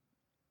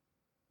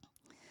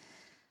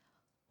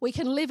 We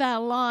can live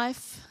our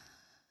life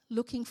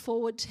looking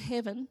forward to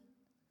heaven,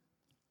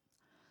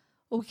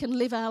 or we can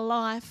live our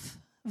life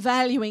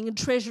valuing and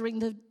treasuring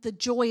the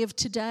joy of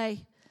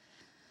today.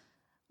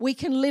 We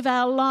can live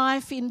our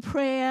life in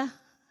prayer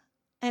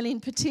and in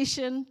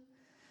petition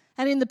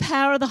and in the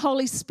power of the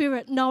Holy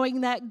Spirit,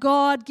 knowing that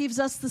God gives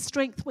us the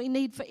strength we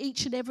need for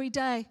each and every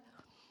day.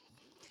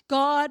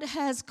 God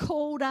has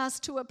called us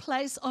to a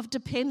place of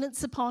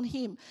dependence upon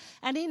Him.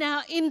 And in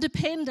our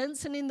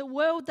independence and in the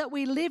world that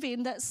we live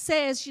in that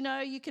says, you know,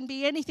 you can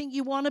be anything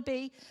you want to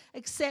be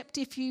except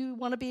if you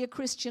want to be a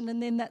Christian,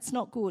 and then that's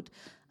not good.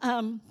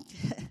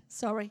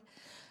 Sorry.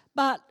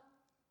 But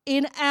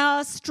in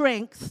our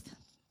strength,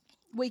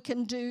 we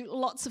can do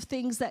lots of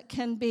things that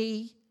can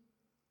be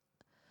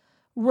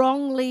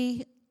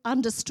wrongly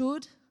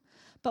understood.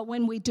 But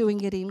when we're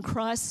doing it in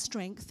Christ's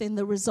strength, then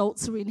the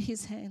results are in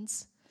His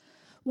hands.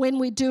 When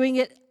we're doing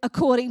it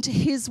according to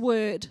His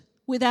word,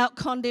 without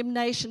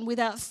condemnation,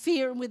 without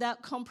fear and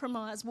without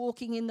compromise,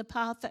 walking in the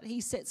path that He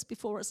sets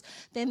before us,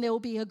 then there will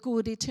be a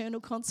good eternal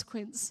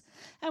consequence.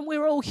 And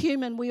we're all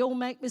human, we all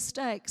make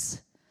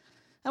mistakes.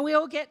 And we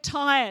all get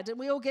tired and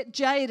we all get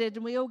jaded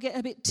and we all get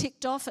a bit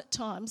ticked off at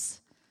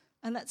times.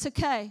 And that's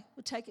okay,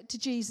 we'll take it to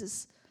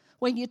Jesus.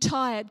 When you're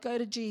tired, go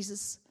to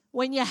Jesus.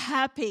 When you're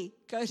happy,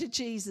 go to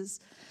Jesus.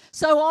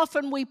 So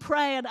often we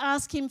pray and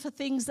ask Him for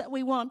things that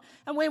we want.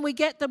 And when we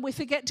get them, we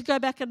forget to go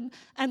back and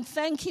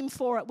thank Him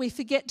for it. We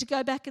forget to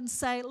go back and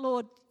say,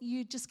 Lord,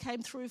 you just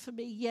came through for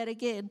me yet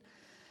again.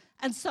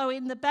 And so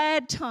in the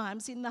bad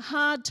times, in the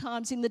hard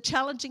times, in the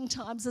challenging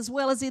times, as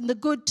well as in the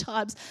good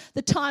times,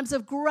 the times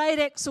of great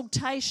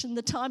exaltation,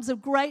 the times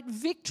of great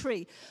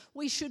victory,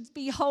 we should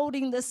be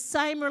holding the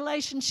same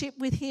relationship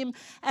with Him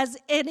as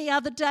any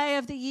other day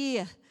of the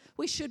year.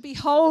 We should be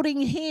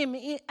holding Him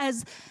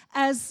as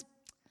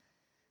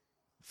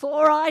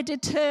for I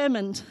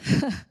determined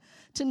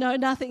to know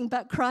nothing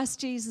but Christ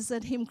Jesus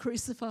and Him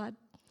crucified.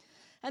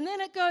 And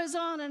then it goes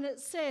on and it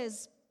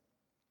says,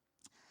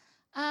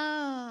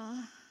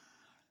 my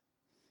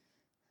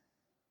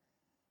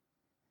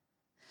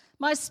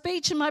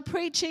speech and my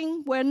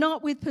preaching were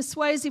not with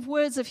persuasive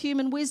words of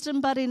human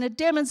wisdom, but in a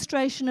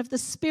demonstration of the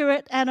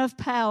Spirit and of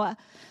power,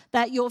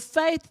 that your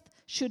faith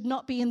should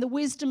not be in the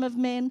wisdom of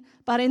men,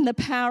 but in the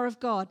power of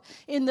God,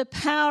 in the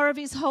power of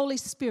His Holy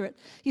Spirit.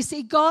 You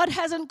see, God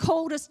hasn't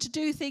called us to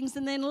do things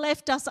and then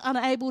left us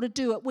unable to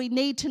do it. We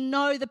need to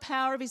know the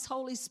power of His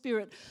Holy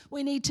Spirit.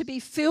 We need to be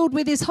filled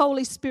with His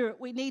Holy Spirit.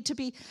 We need to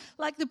be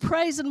like the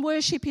praise and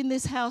worship in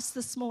this house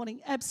this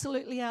morning.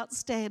 Absolutely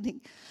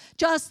outstanding.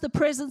 Just the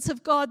presence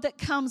of God that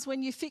comes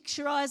when you fix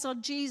your eyes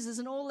on Jesus,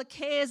 and all the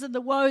cares and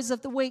the woes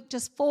of the week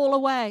just fall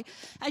away,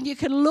 and you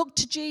can look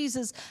to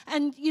Jesus,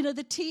 and you know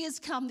the tears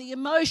come, the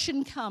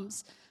emotion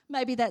comes.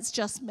 Maybe that's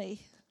just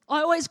me.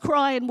 I always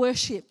cry in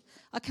worship.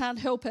 I can't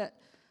help it.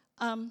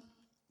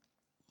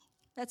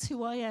 That's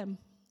who I am.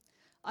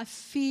 I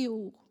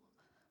feel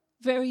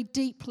very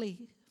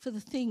deeply for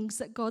the things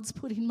that God's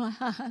put in my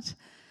heart.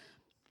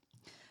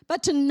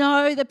 But to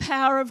know the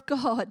power of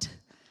God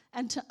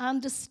and to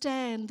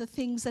understand the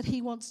things that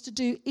He wants to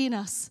do in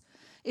us,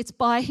 it's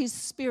by His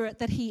Spirit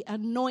that He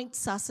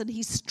anoints us and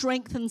He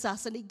strengthens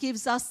us and He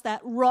gives us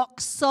that rock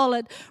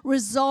solid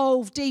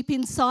resolve deep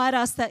inside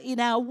us that in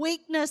our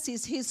weakness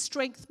is His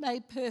strength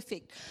made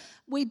perfect.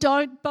 We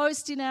don't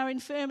boast in our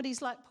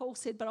infirmities like Paul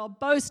said, but I'll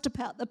boast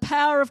about the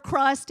power of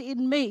Christ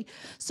in me,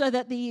 so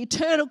that the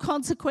eternal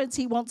consequence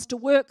He wants to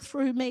work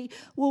through me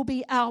will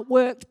be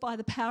outworked by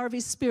the power of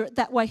His Spirit.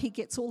 That way He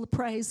gets all the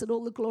praise and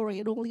all the glory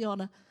and all the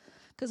honour.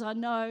 Because I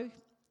know,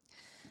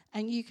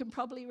 and you can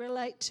probably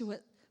relate to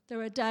it,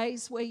 there are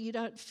days where you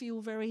don't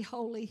feel very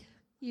holy,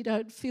 you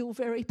don't feel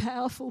very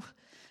powerful,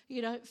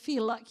 you don't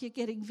feel like you're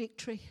getting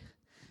victory.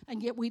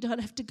 And yet we don't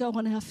have to go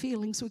on our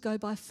feelings, we go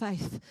by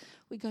faith.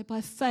 We go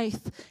by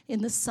faith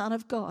in the Son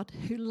of God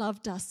who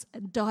loved us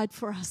and died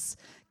for us,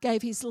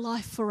 gave His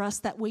life for us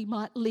that we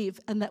might live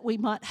and that we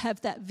might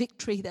have that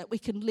victory that we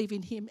can live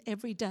in Him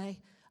every day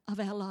of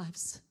our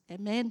lives.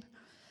 Amen.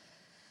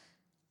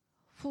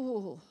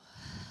 Ooh.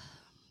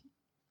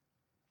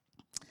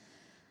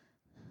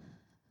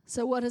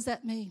 So what does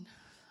that mean?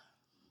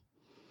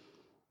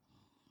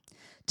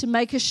 To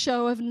make a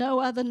show of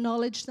no other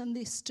knowledge than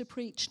this, to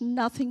preach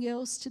nothing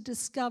else, to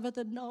discover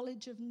the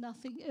knowledge of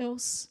nothing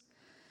else.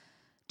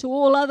 To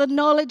all other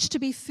knowledge to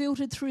be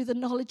filtered through the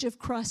knowledge of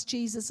Christ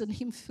Jesus and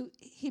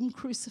Him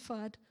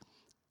crucified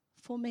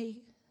for me.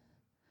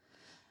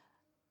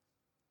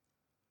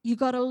 You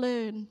got to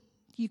learn,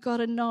 you got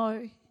to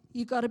know,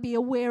 You've got to be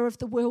aware of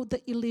the world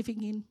that you're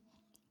living in.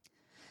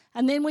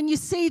 And then when you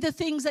see the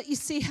things that you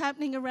see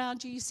happening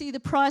around you, you see the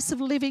price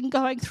of living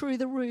going through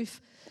the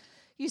roof.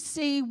 You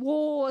see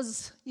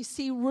wars. You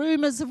see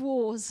rumours of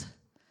wars.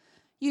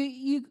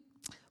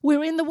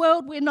 We're in the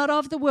world, we're not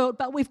of the world,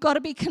 but we've got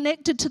to be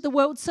connected to the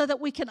world so that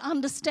we can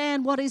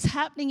understand what is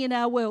happening in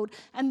our world.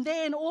 And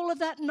then all of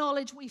that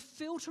knowledge, we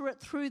filter it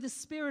through the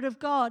Spirit of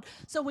God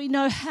so we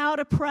know how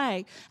to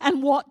pray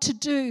and what to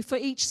do for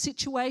each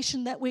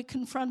situation that we're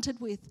confronted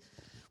with.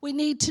 We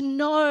need to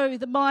know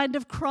the mind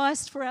of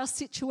Christ for our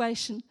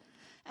situation.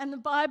 And the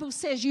Bible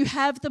says you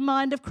have the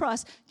mind of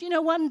Christ. Do you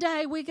know one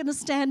day we're going to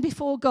stand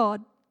before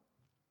God?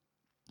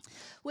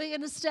 We're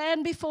going to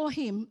stand before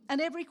Him, and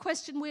every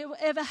question we've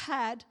ever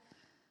had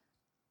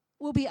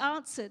will be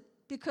answered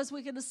because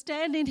we're going to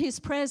stand in His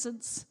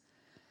presence.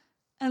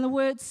 And the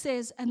Word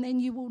says, and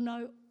then you will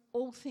know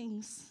all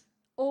things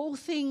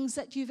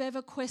that you've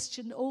ever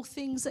questioned, all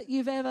things that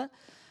you've ever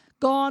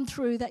gone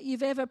through, that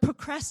you've ever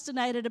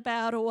procrastinated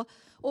about or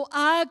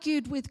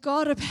argued with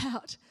God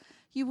about.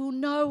 You will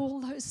know all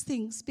those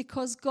things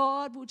because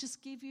God will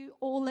just give you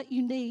all that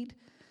you need.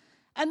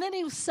 And then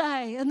He'll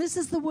say, and this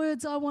is the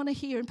words I want to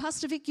hear, and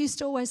Pastor Vic used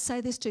to always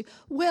say this too,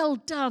 well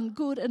done,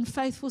 good and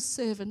faithful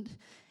servant.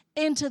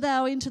 Enter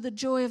thou into the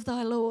joy of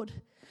thy Lord.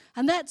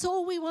 And that's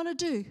all we want to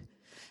do.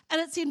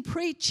 And it's in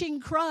preaching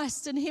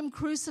Christ and Him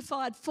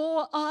crucified.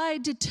 For I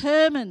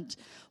determined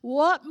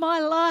what my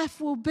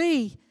life will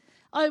be.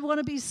 I want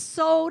to be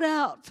sold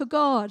out for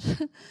God.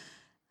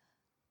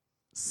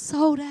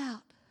 Sold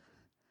out.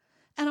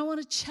 And I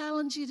want to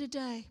challenge you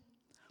today.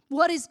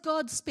 What is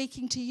God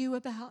speaking to you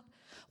about?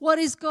 What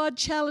is God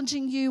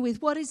challenging you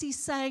with? What is He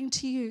saying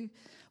to you?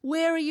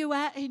 Where are you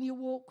at in your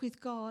walk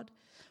with God?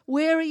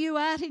 Where are you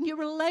at in your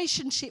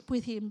relationship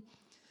with Him?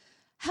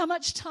 How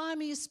much time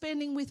are you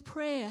spending with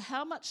prayer?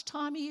 How much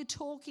time are you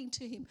talking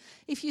to Him?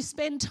 If you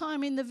spend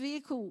time in the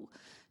vehicle,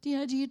 do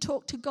you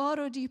talk to God,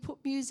 or do you put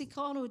music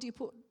on, or do you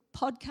put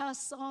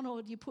podcasts on,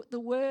 or do you put the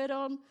Word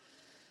on?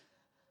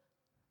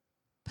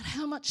 But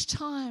how much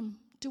time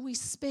do we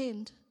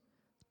spend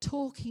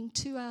talking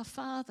to our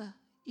Father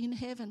in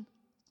heaven?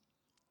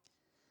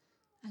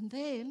 And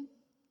then,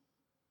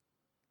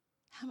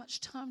 how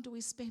much time do we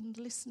spend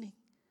listening?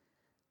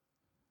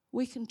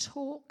 We can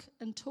talk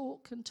and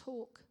talk and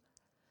talk,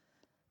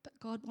 but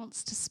God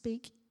wants to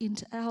speak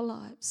into our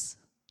lives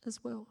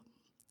as well.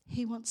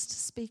 He wants to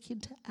speak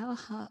into our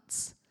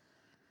hearts.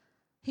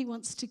 He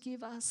wants to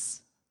give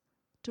us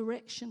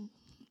direction,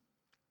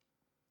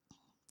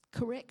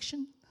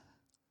 correction.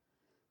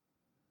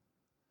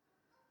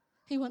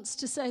 He wants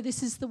to say,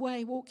 this is the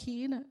way, walk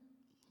ye in it.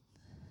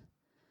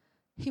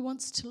 He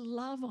wants to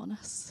love on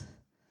us.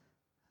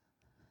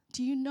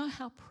 Do you know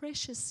how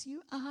precious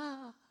you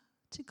are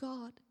to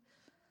God?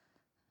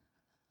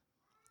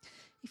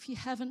 If you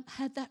haven't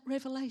had that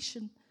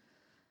revelation,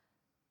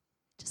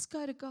 just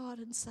go to God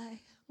and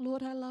say,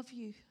 Lord, I love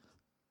you.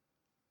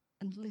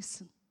 And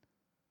listen.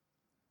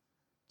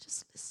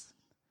 Just listen.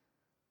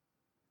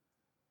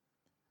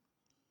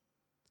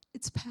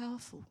 It's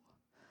powerful.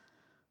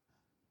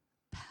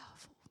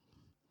 Powerful.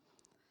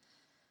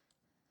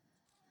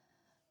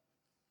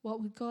 What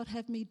would God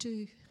have me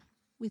do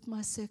with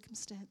my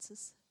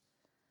circumstances?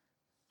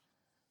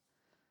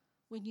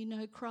 When you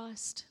know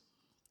Christ,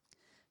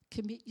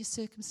 commit your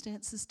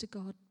circumstances to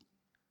God.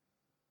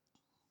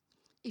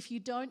 If you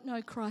don't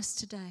know Christ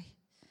today,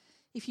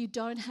 if you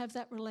don't have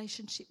that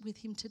relationship with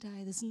Him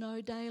today, there's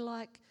no day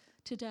like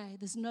today.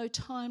 There's no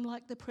time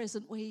like the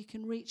present where you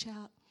can reach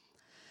out.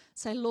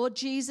 Say, Lord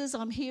Jesus,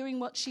 I'm hearing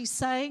what she's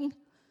saying,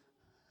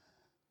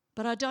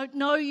 but I don't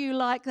know you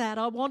like that.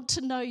 I want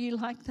to know you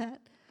like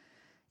that.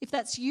 If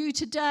that's you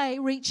today,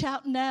 reach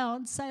out now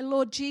and say,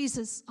 Lord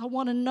Jesus, I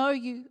want to know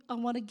you. I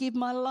want to give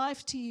my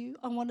life to you.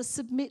 I want to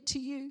submit to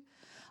you.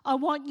 I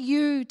want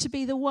you to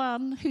be the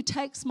one who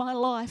takes my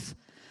life.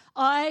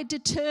 I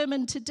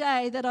determine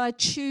today that I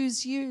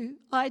choose you.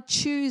 I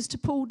choose to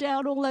pull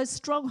down all those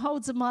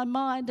strongholds of my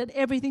mind and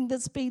everything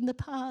that's been the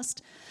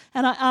past.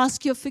 And I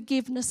ask your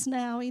forgiveness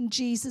now in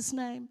Jesus'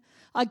 name.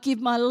 I give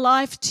my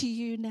life to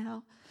you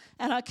now.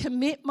 And I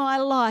commit my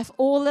life,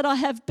 all that I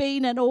have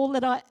been and all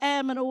that I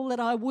am and all that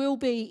I will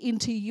be,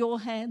 into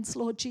your hands,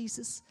 Lord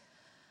Jesus.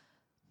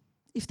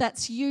 If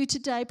that's you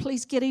today,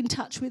 please get in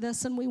touch with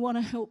us, and we want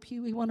to help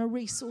you. We want to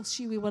resource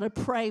you. We want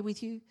to pray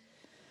with you.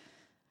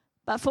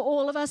 But for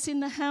all of us in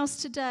the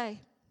house today,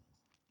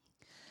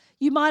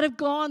 you might have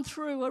gone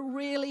through a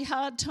really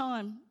hard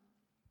time.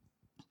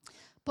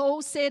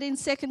 Paul said in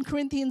 2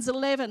 Corinthians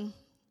 11,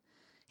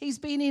 he's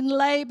been in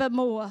labour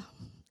more,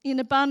 in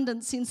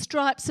abundance, in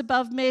stripes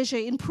above measure,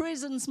 in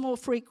prisons more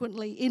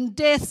frequently, in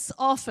deaths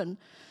often.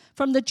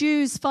 From the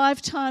Jews,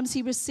 5 times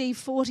he received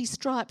 40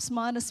 stripes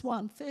minus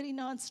 1.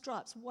 39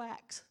 stripes,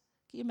 whacked.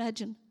 Can you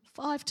imagine?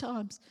 5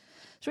 times.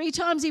 3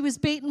 times he was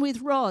beaten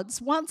with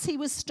rods. Once he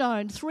was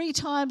stoned. 3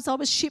 times I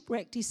was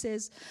shipwrecked, he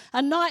says.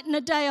 A night and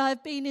a day I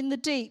have been in the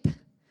deep,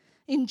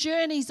 in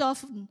journeys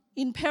often,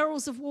 in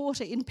perils of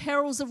water, in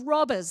perils of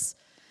robbers,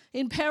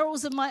 in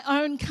perils of my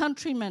own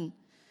countrymen,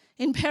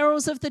 in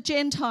perils of the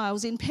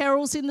Gentiles, in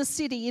perils in the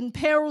city, in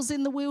perils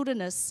in the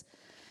wilderness,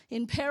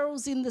 in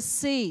perils in the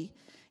sea,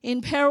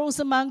 in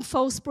perils among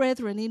false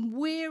brethren, in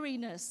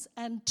weariness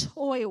and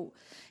toil,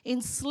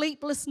 in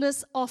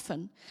sleeplessness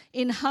often,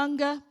 in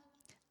hunger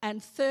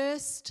and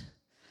thirst,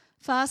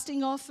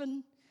 fasting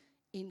often,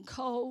 in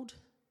cold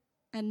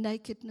and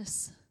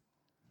nakedness.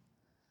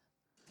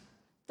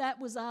 That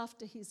was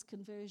after his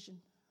conversion.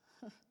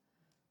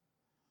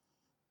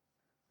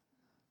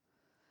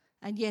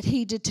 And yet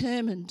he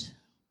determined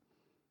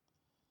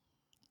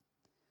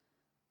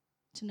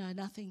to know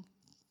nothing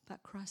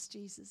but Christ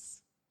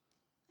Jesus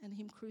and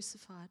him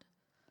crucified.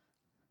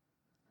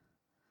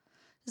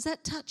 Does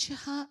that touch your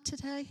heart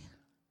today?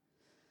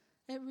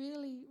 It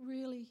really,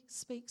 really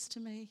speaks to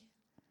me.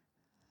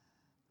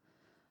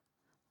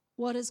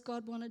 What does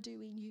God want to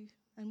do in you?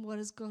 And what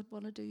does God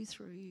want to do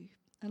through you?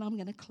 And I'm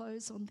going to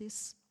close on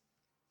this.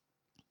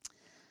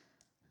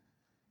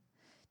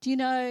 Do you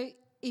know,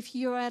 if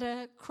you're at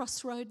a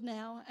crossroad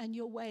now and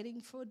you're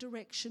waiting for a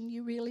direction,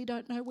 you really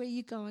don't know where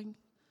you're going,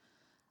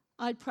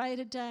 I'd pray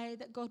today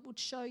that God would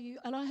show you.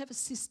 And I have a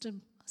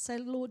system. I say,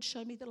 Lord,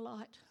 show me the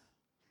light.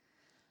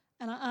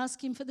 And I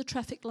ask him for the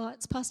traffic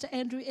lights. Pastor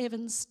Andrew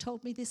Evans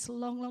told me this a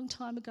long, long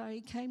time ago.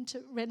 He came to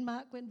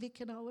Renmark when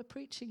Vic and I were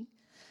preaching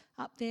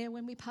up there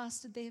when we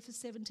pastored there for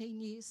 17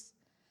 years.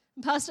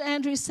 And Pastor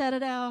Andrew sat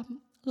at our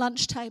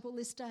lunch table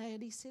this day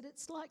and he said,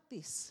 it's like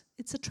this.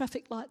 It's a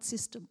traffic light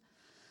system.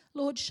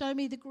 Lord, show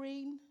me the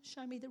green,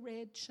 show me the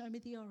red, show me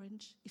the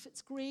orange. If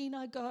it's green,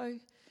 I go.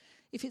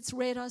 If it's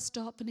red, I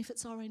stop. And if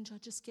it's orange, I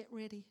just get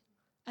ready.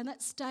 And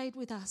that stayed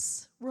with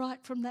us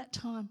right from that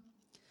time.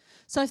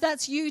 So if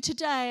that's you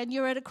today and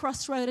you're at a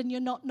crossroad and you're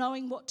not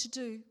knowing what to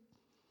do,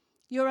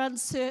 you're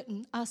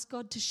uncertain, ask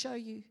God to show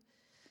you.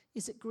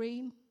 Is it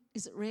green?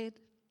 Is it red?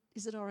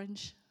 Is it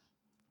orange?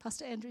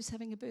 Pastor Andrew's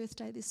having a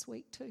birthday this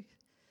week too.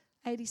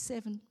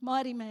 87.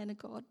 Mighty man of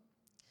God.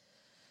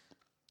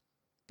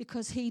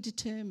 Because he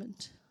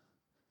determined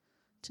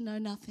to know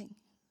nothing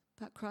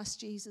but Christ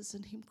Jesus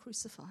and him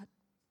crucified.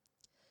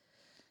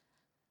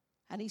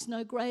 And he's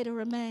no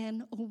greater a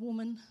man or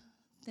woman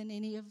than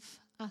any of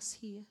us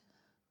here.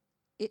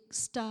 It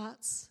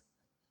starts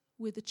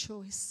with a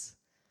choice.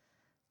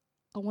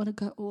 I want to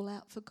go all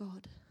out for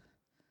God.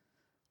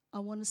 I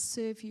want to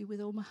serve you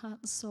with all my heart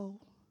and soul.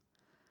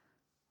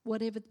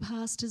 Whatever the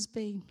past has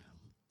been,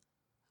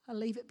 I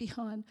leave it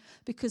behind,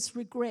 because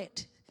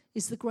regret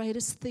is the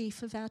greatest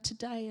thief of our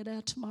today and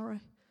our tomorrow.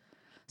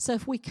 So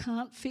if we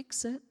can't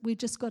fix it, we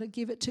just got to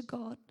give it to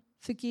God.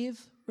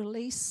 Forgive,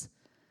 release,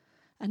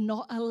 and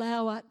not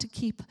allow it to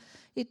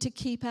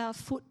keep our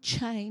foot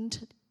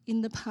chained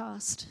in the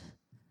past.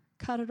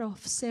 Cut it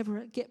off, sever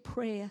it, get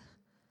prayer,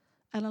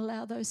 and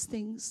allow those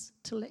things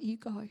to let you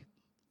go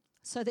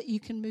so that you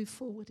can move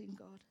forward in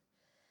God.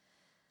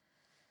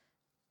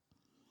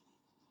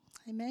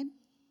 Amen?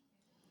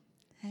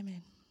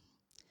 Amen.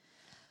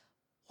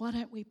 Why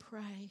don't we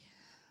pray?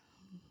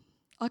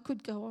 I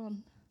could go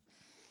on.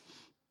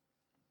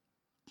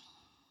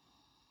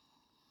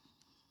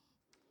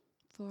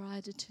 For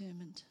I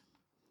determined.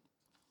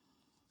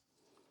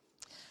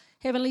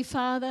 Heavenly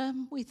Father,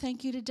 we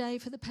thank you today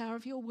for the power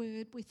of your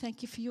word. We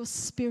thank you for your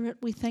spirit.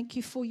 We thank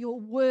you for your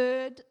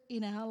word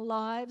in our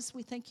lives.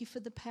 We thank you for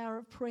the power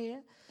of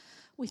prayer.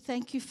 We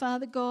thank you,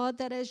 Father God,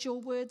 that as your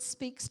word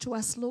speaks to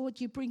us,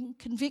 Lord, you bring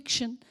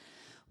conviction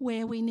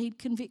where we need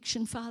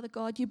conviction, Father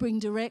God. You bring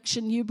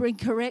direction, you bring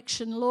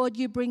correction. Lord,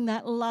 you bring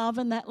that love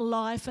and that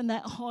life and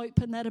that hope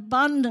and that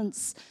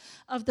abundance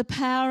of the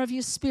power of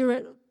your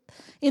spirit,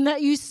 in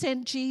that you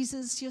sent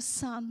Jesus, your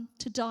son,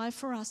 to die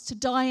for us, to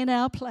die in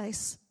our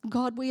place.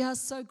 God, we are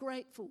so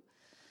grateful.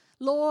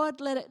 Lord,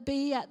 let it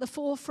be at the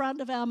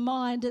forefront of our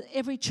mind at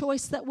every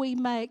choice that we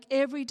make,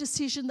 every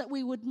decision that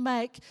we would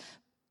make,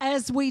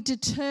 as we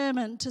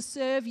determine to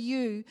serve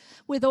you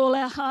with all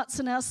our hearts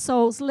and our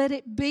souls. Let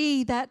it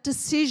be that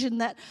decision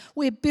that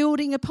we're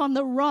building upon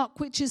the rock,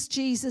 which is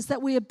Jesus,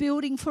 that we are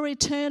building for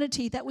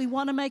eternity, that we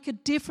want to make a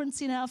difference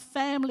in our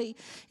family,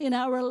 in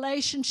our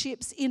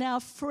relationships, in our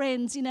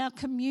friends, in our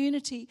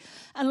community.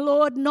 And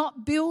Lord,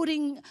 not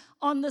building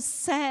on the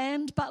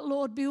sand, but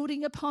Lord,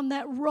 building upon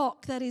that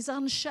rock that is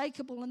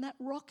unshakable, and that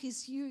rock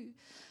is you.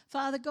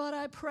 Father God,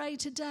 I pray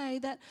today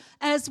that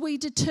as we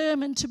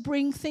determine to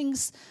bring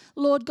things,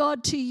 Lord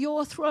God, to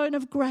your throne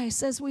of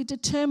grace, as we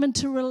determine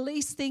to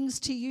release things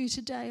to you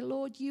today,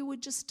 Lord, you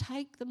would just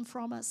take them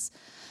from us.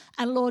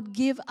 And Lord,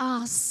 give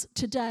us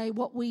today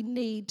what we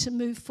need to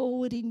move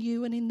forward in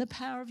you and in the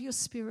power of your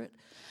Spirit,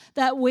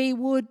 that we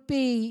would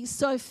be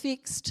so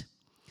fixed,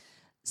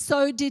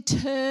 so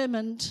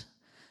determined,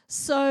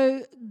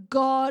 so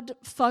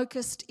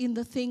God-focused in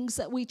the things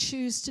that we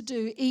choose to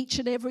do each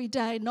and every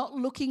day, not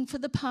looking for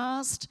the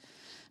past,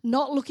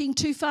 not looking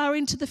too far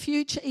into the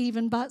future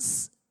even, but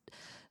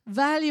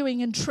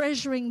valuing and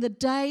treasuring the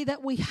day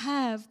that we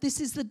have. This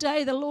is the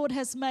day the Lord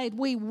has made.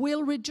 We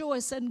will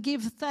rejoice and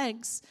give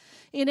thanks.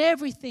 In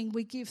everything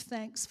we give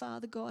thanks,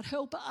 Father God.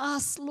 Help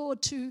us,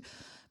 Lord, to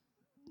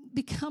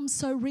become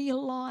so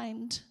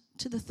realigned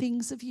to the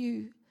things of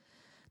you,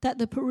 that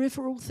the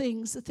peripheral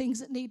things, the things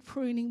that need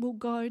pruning, will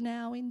go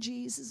now in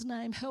Jesus'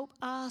 name. Help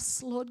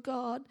us, Lord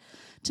God,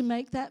 to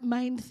make that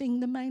main thing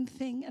the main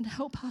thing, and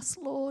help us,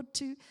 Lord,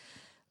 to,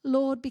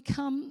 Lord,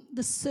 become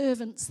the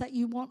servants that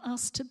you want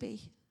us to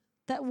be,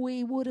 that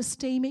we would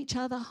esteem each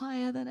other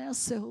higher than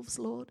ourselves,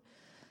 Lord,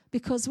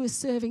 because we're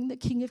serving the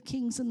King of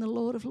Kings and the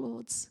Lord of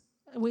Lords.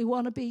 We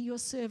want to be your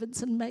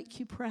servants and make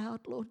you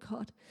proud, Lord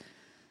God.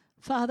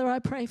 Father, I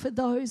pray for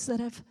those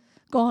that have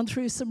gone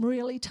through some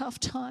really tough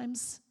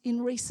times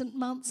in recent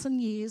months and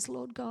years,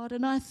 Lord God.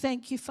 And I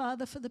thank you,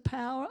 Father, for the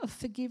power of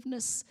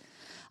forgiveness.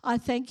 I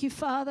thank you,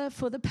 Father,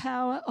 for the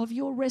power of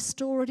your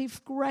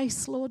restorative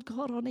grace, Lord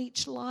God, on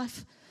each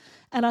life.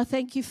 And I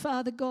thank you,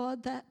 Father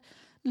God, that,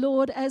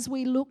 Lord, as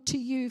we look to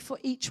you for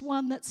each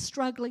one that's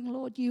struggling,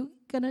 Lord, you're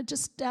going to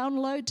just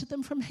download to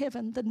them from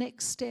heaven the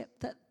next step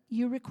that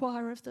you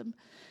require of them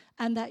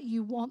and that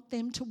you want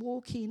them to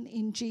walk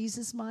in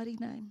Jesus' mighty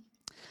name.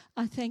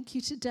 I thank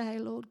you today,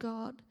 Lord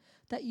God,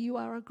 that you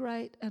are a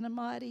great and a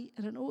mighty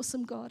and an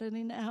awesome God, and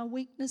in our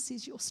weakness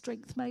is your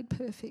strength made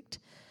perfect.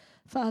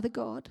 Father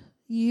God,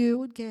 you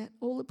would get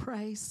all the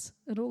praise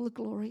and all the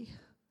glory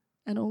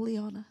and all the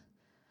honor.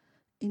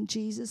 In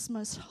Jesus'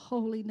 most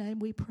holy name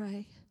we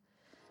pray.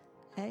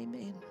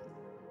 Amen.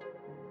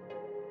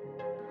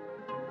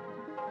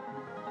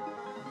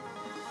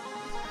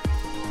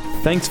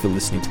 Thanks for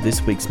listening to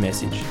this week's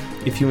message.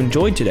 If you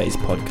enjoyed today's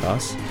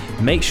podcast,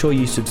 make sure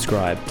you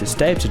subscribe to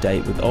stay up to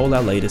date with all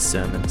our latest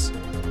sermons.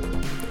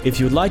 If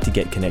you would like to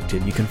get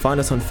connected, you can find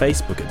us on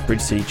Facebook at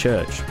Bridge City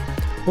Church,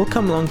 or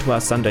come along to our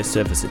Sunday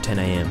service at 10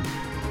 a.m.